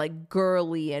aesthetics is like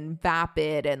girly and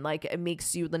vapid and like it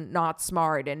makes you not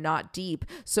smart and not deep.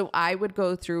 So I would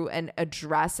go through and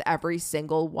address every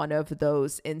single one of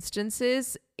those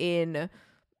instances in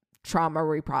trauma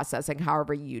reprocessing,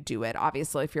 however you do it.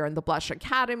 Obviously, if you're in the Blush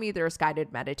Academy, there's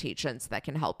guided meditations that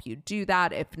can help you do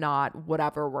that. If not,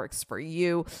 whatever works for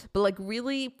you. But like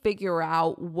really figure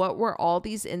out what were all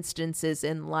these instances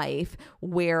in life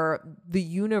where the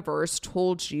universe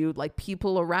told you, like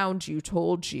people around you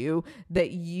told you that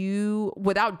you,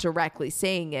 without directly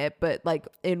saying it, but like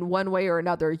in one way or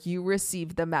another, you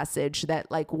received the message that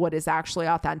like what is actually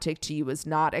authentic to you is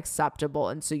not acceptable.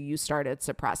 And so you started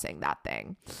suppressing that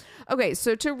thing. Okay,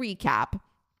 so to recap,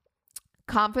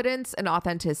 confidence and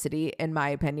authenticity, in my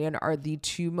opinion, are the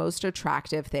two most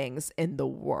attractive things in the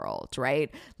world, right?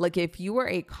 Like if you are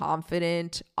a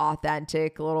confident,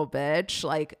 authentic little bitch,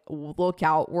 like look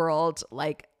out world,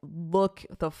 like look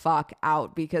the fuck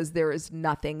out, because there is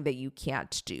nothing that you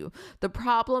can't do. The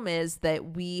problem is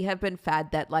that we have been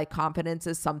fed that like confidence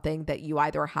is something that you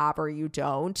either have or you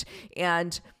don't.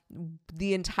 And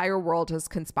the entire world has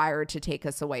conspired to take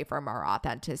us away from our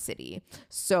authenticity.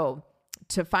 So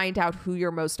to find out who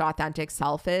your most authentic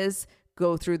self is,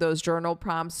 go through those journal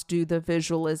prompts, do the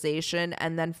visualization,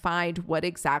 and then find what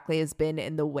exactly has been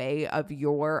in the way of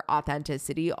your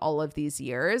authenticity all of these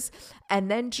years.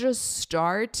 And then just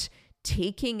start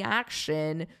taking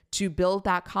action to build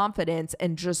that confidence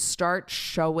and just start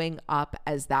showing up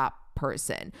as that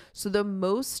person. So the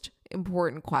most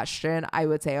important question I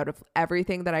would say out of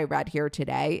everything that I read here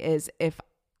today is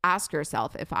ask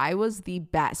yourself, if I was the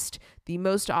best, the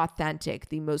most authentic,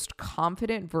 the most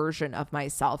confident version of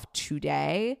myself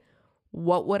today,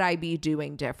 what would I be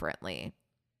doing differently?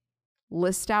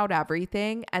 List out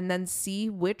everything and then see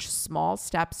which small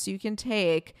steps you can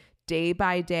take day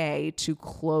by day to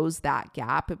close that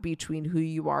gap between who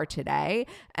you are today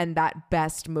and that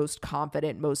best, most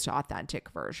confident, most authentic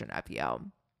version of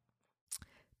you.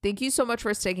 Thank you so much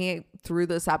for sticking through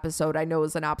this episode. I know it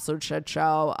was an absolute shit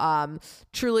show.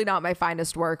 Truly not my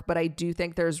finest work, but I do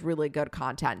think there's really good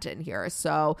content in here.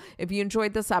 So if you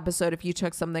enjoyed this episode, if you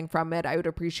took something from it, I would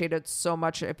appreciate it so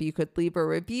much if you could leave a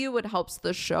review. It helps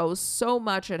the show so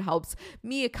much. It helps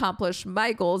me accomplish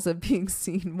my goals of being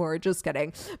seen more. Just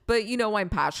kidding. But you know, I'm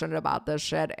passionate about this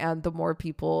shit. And the more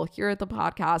people hear the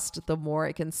podcast, the more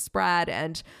it can spread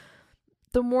and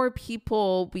the more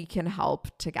people we can help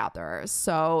together.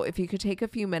 So if you could take a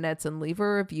few minutes and leave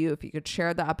a review, if you could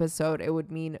share the episode, it would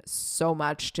mean so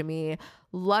much to me.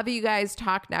 Love you guys.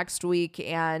 Talk next week.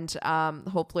 And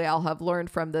hopefully I'll have learned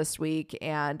from this week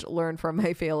and learned from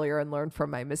my failure and learned from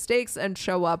my mistakes and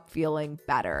show up feeling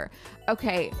better.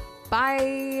 Okay,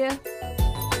 bye.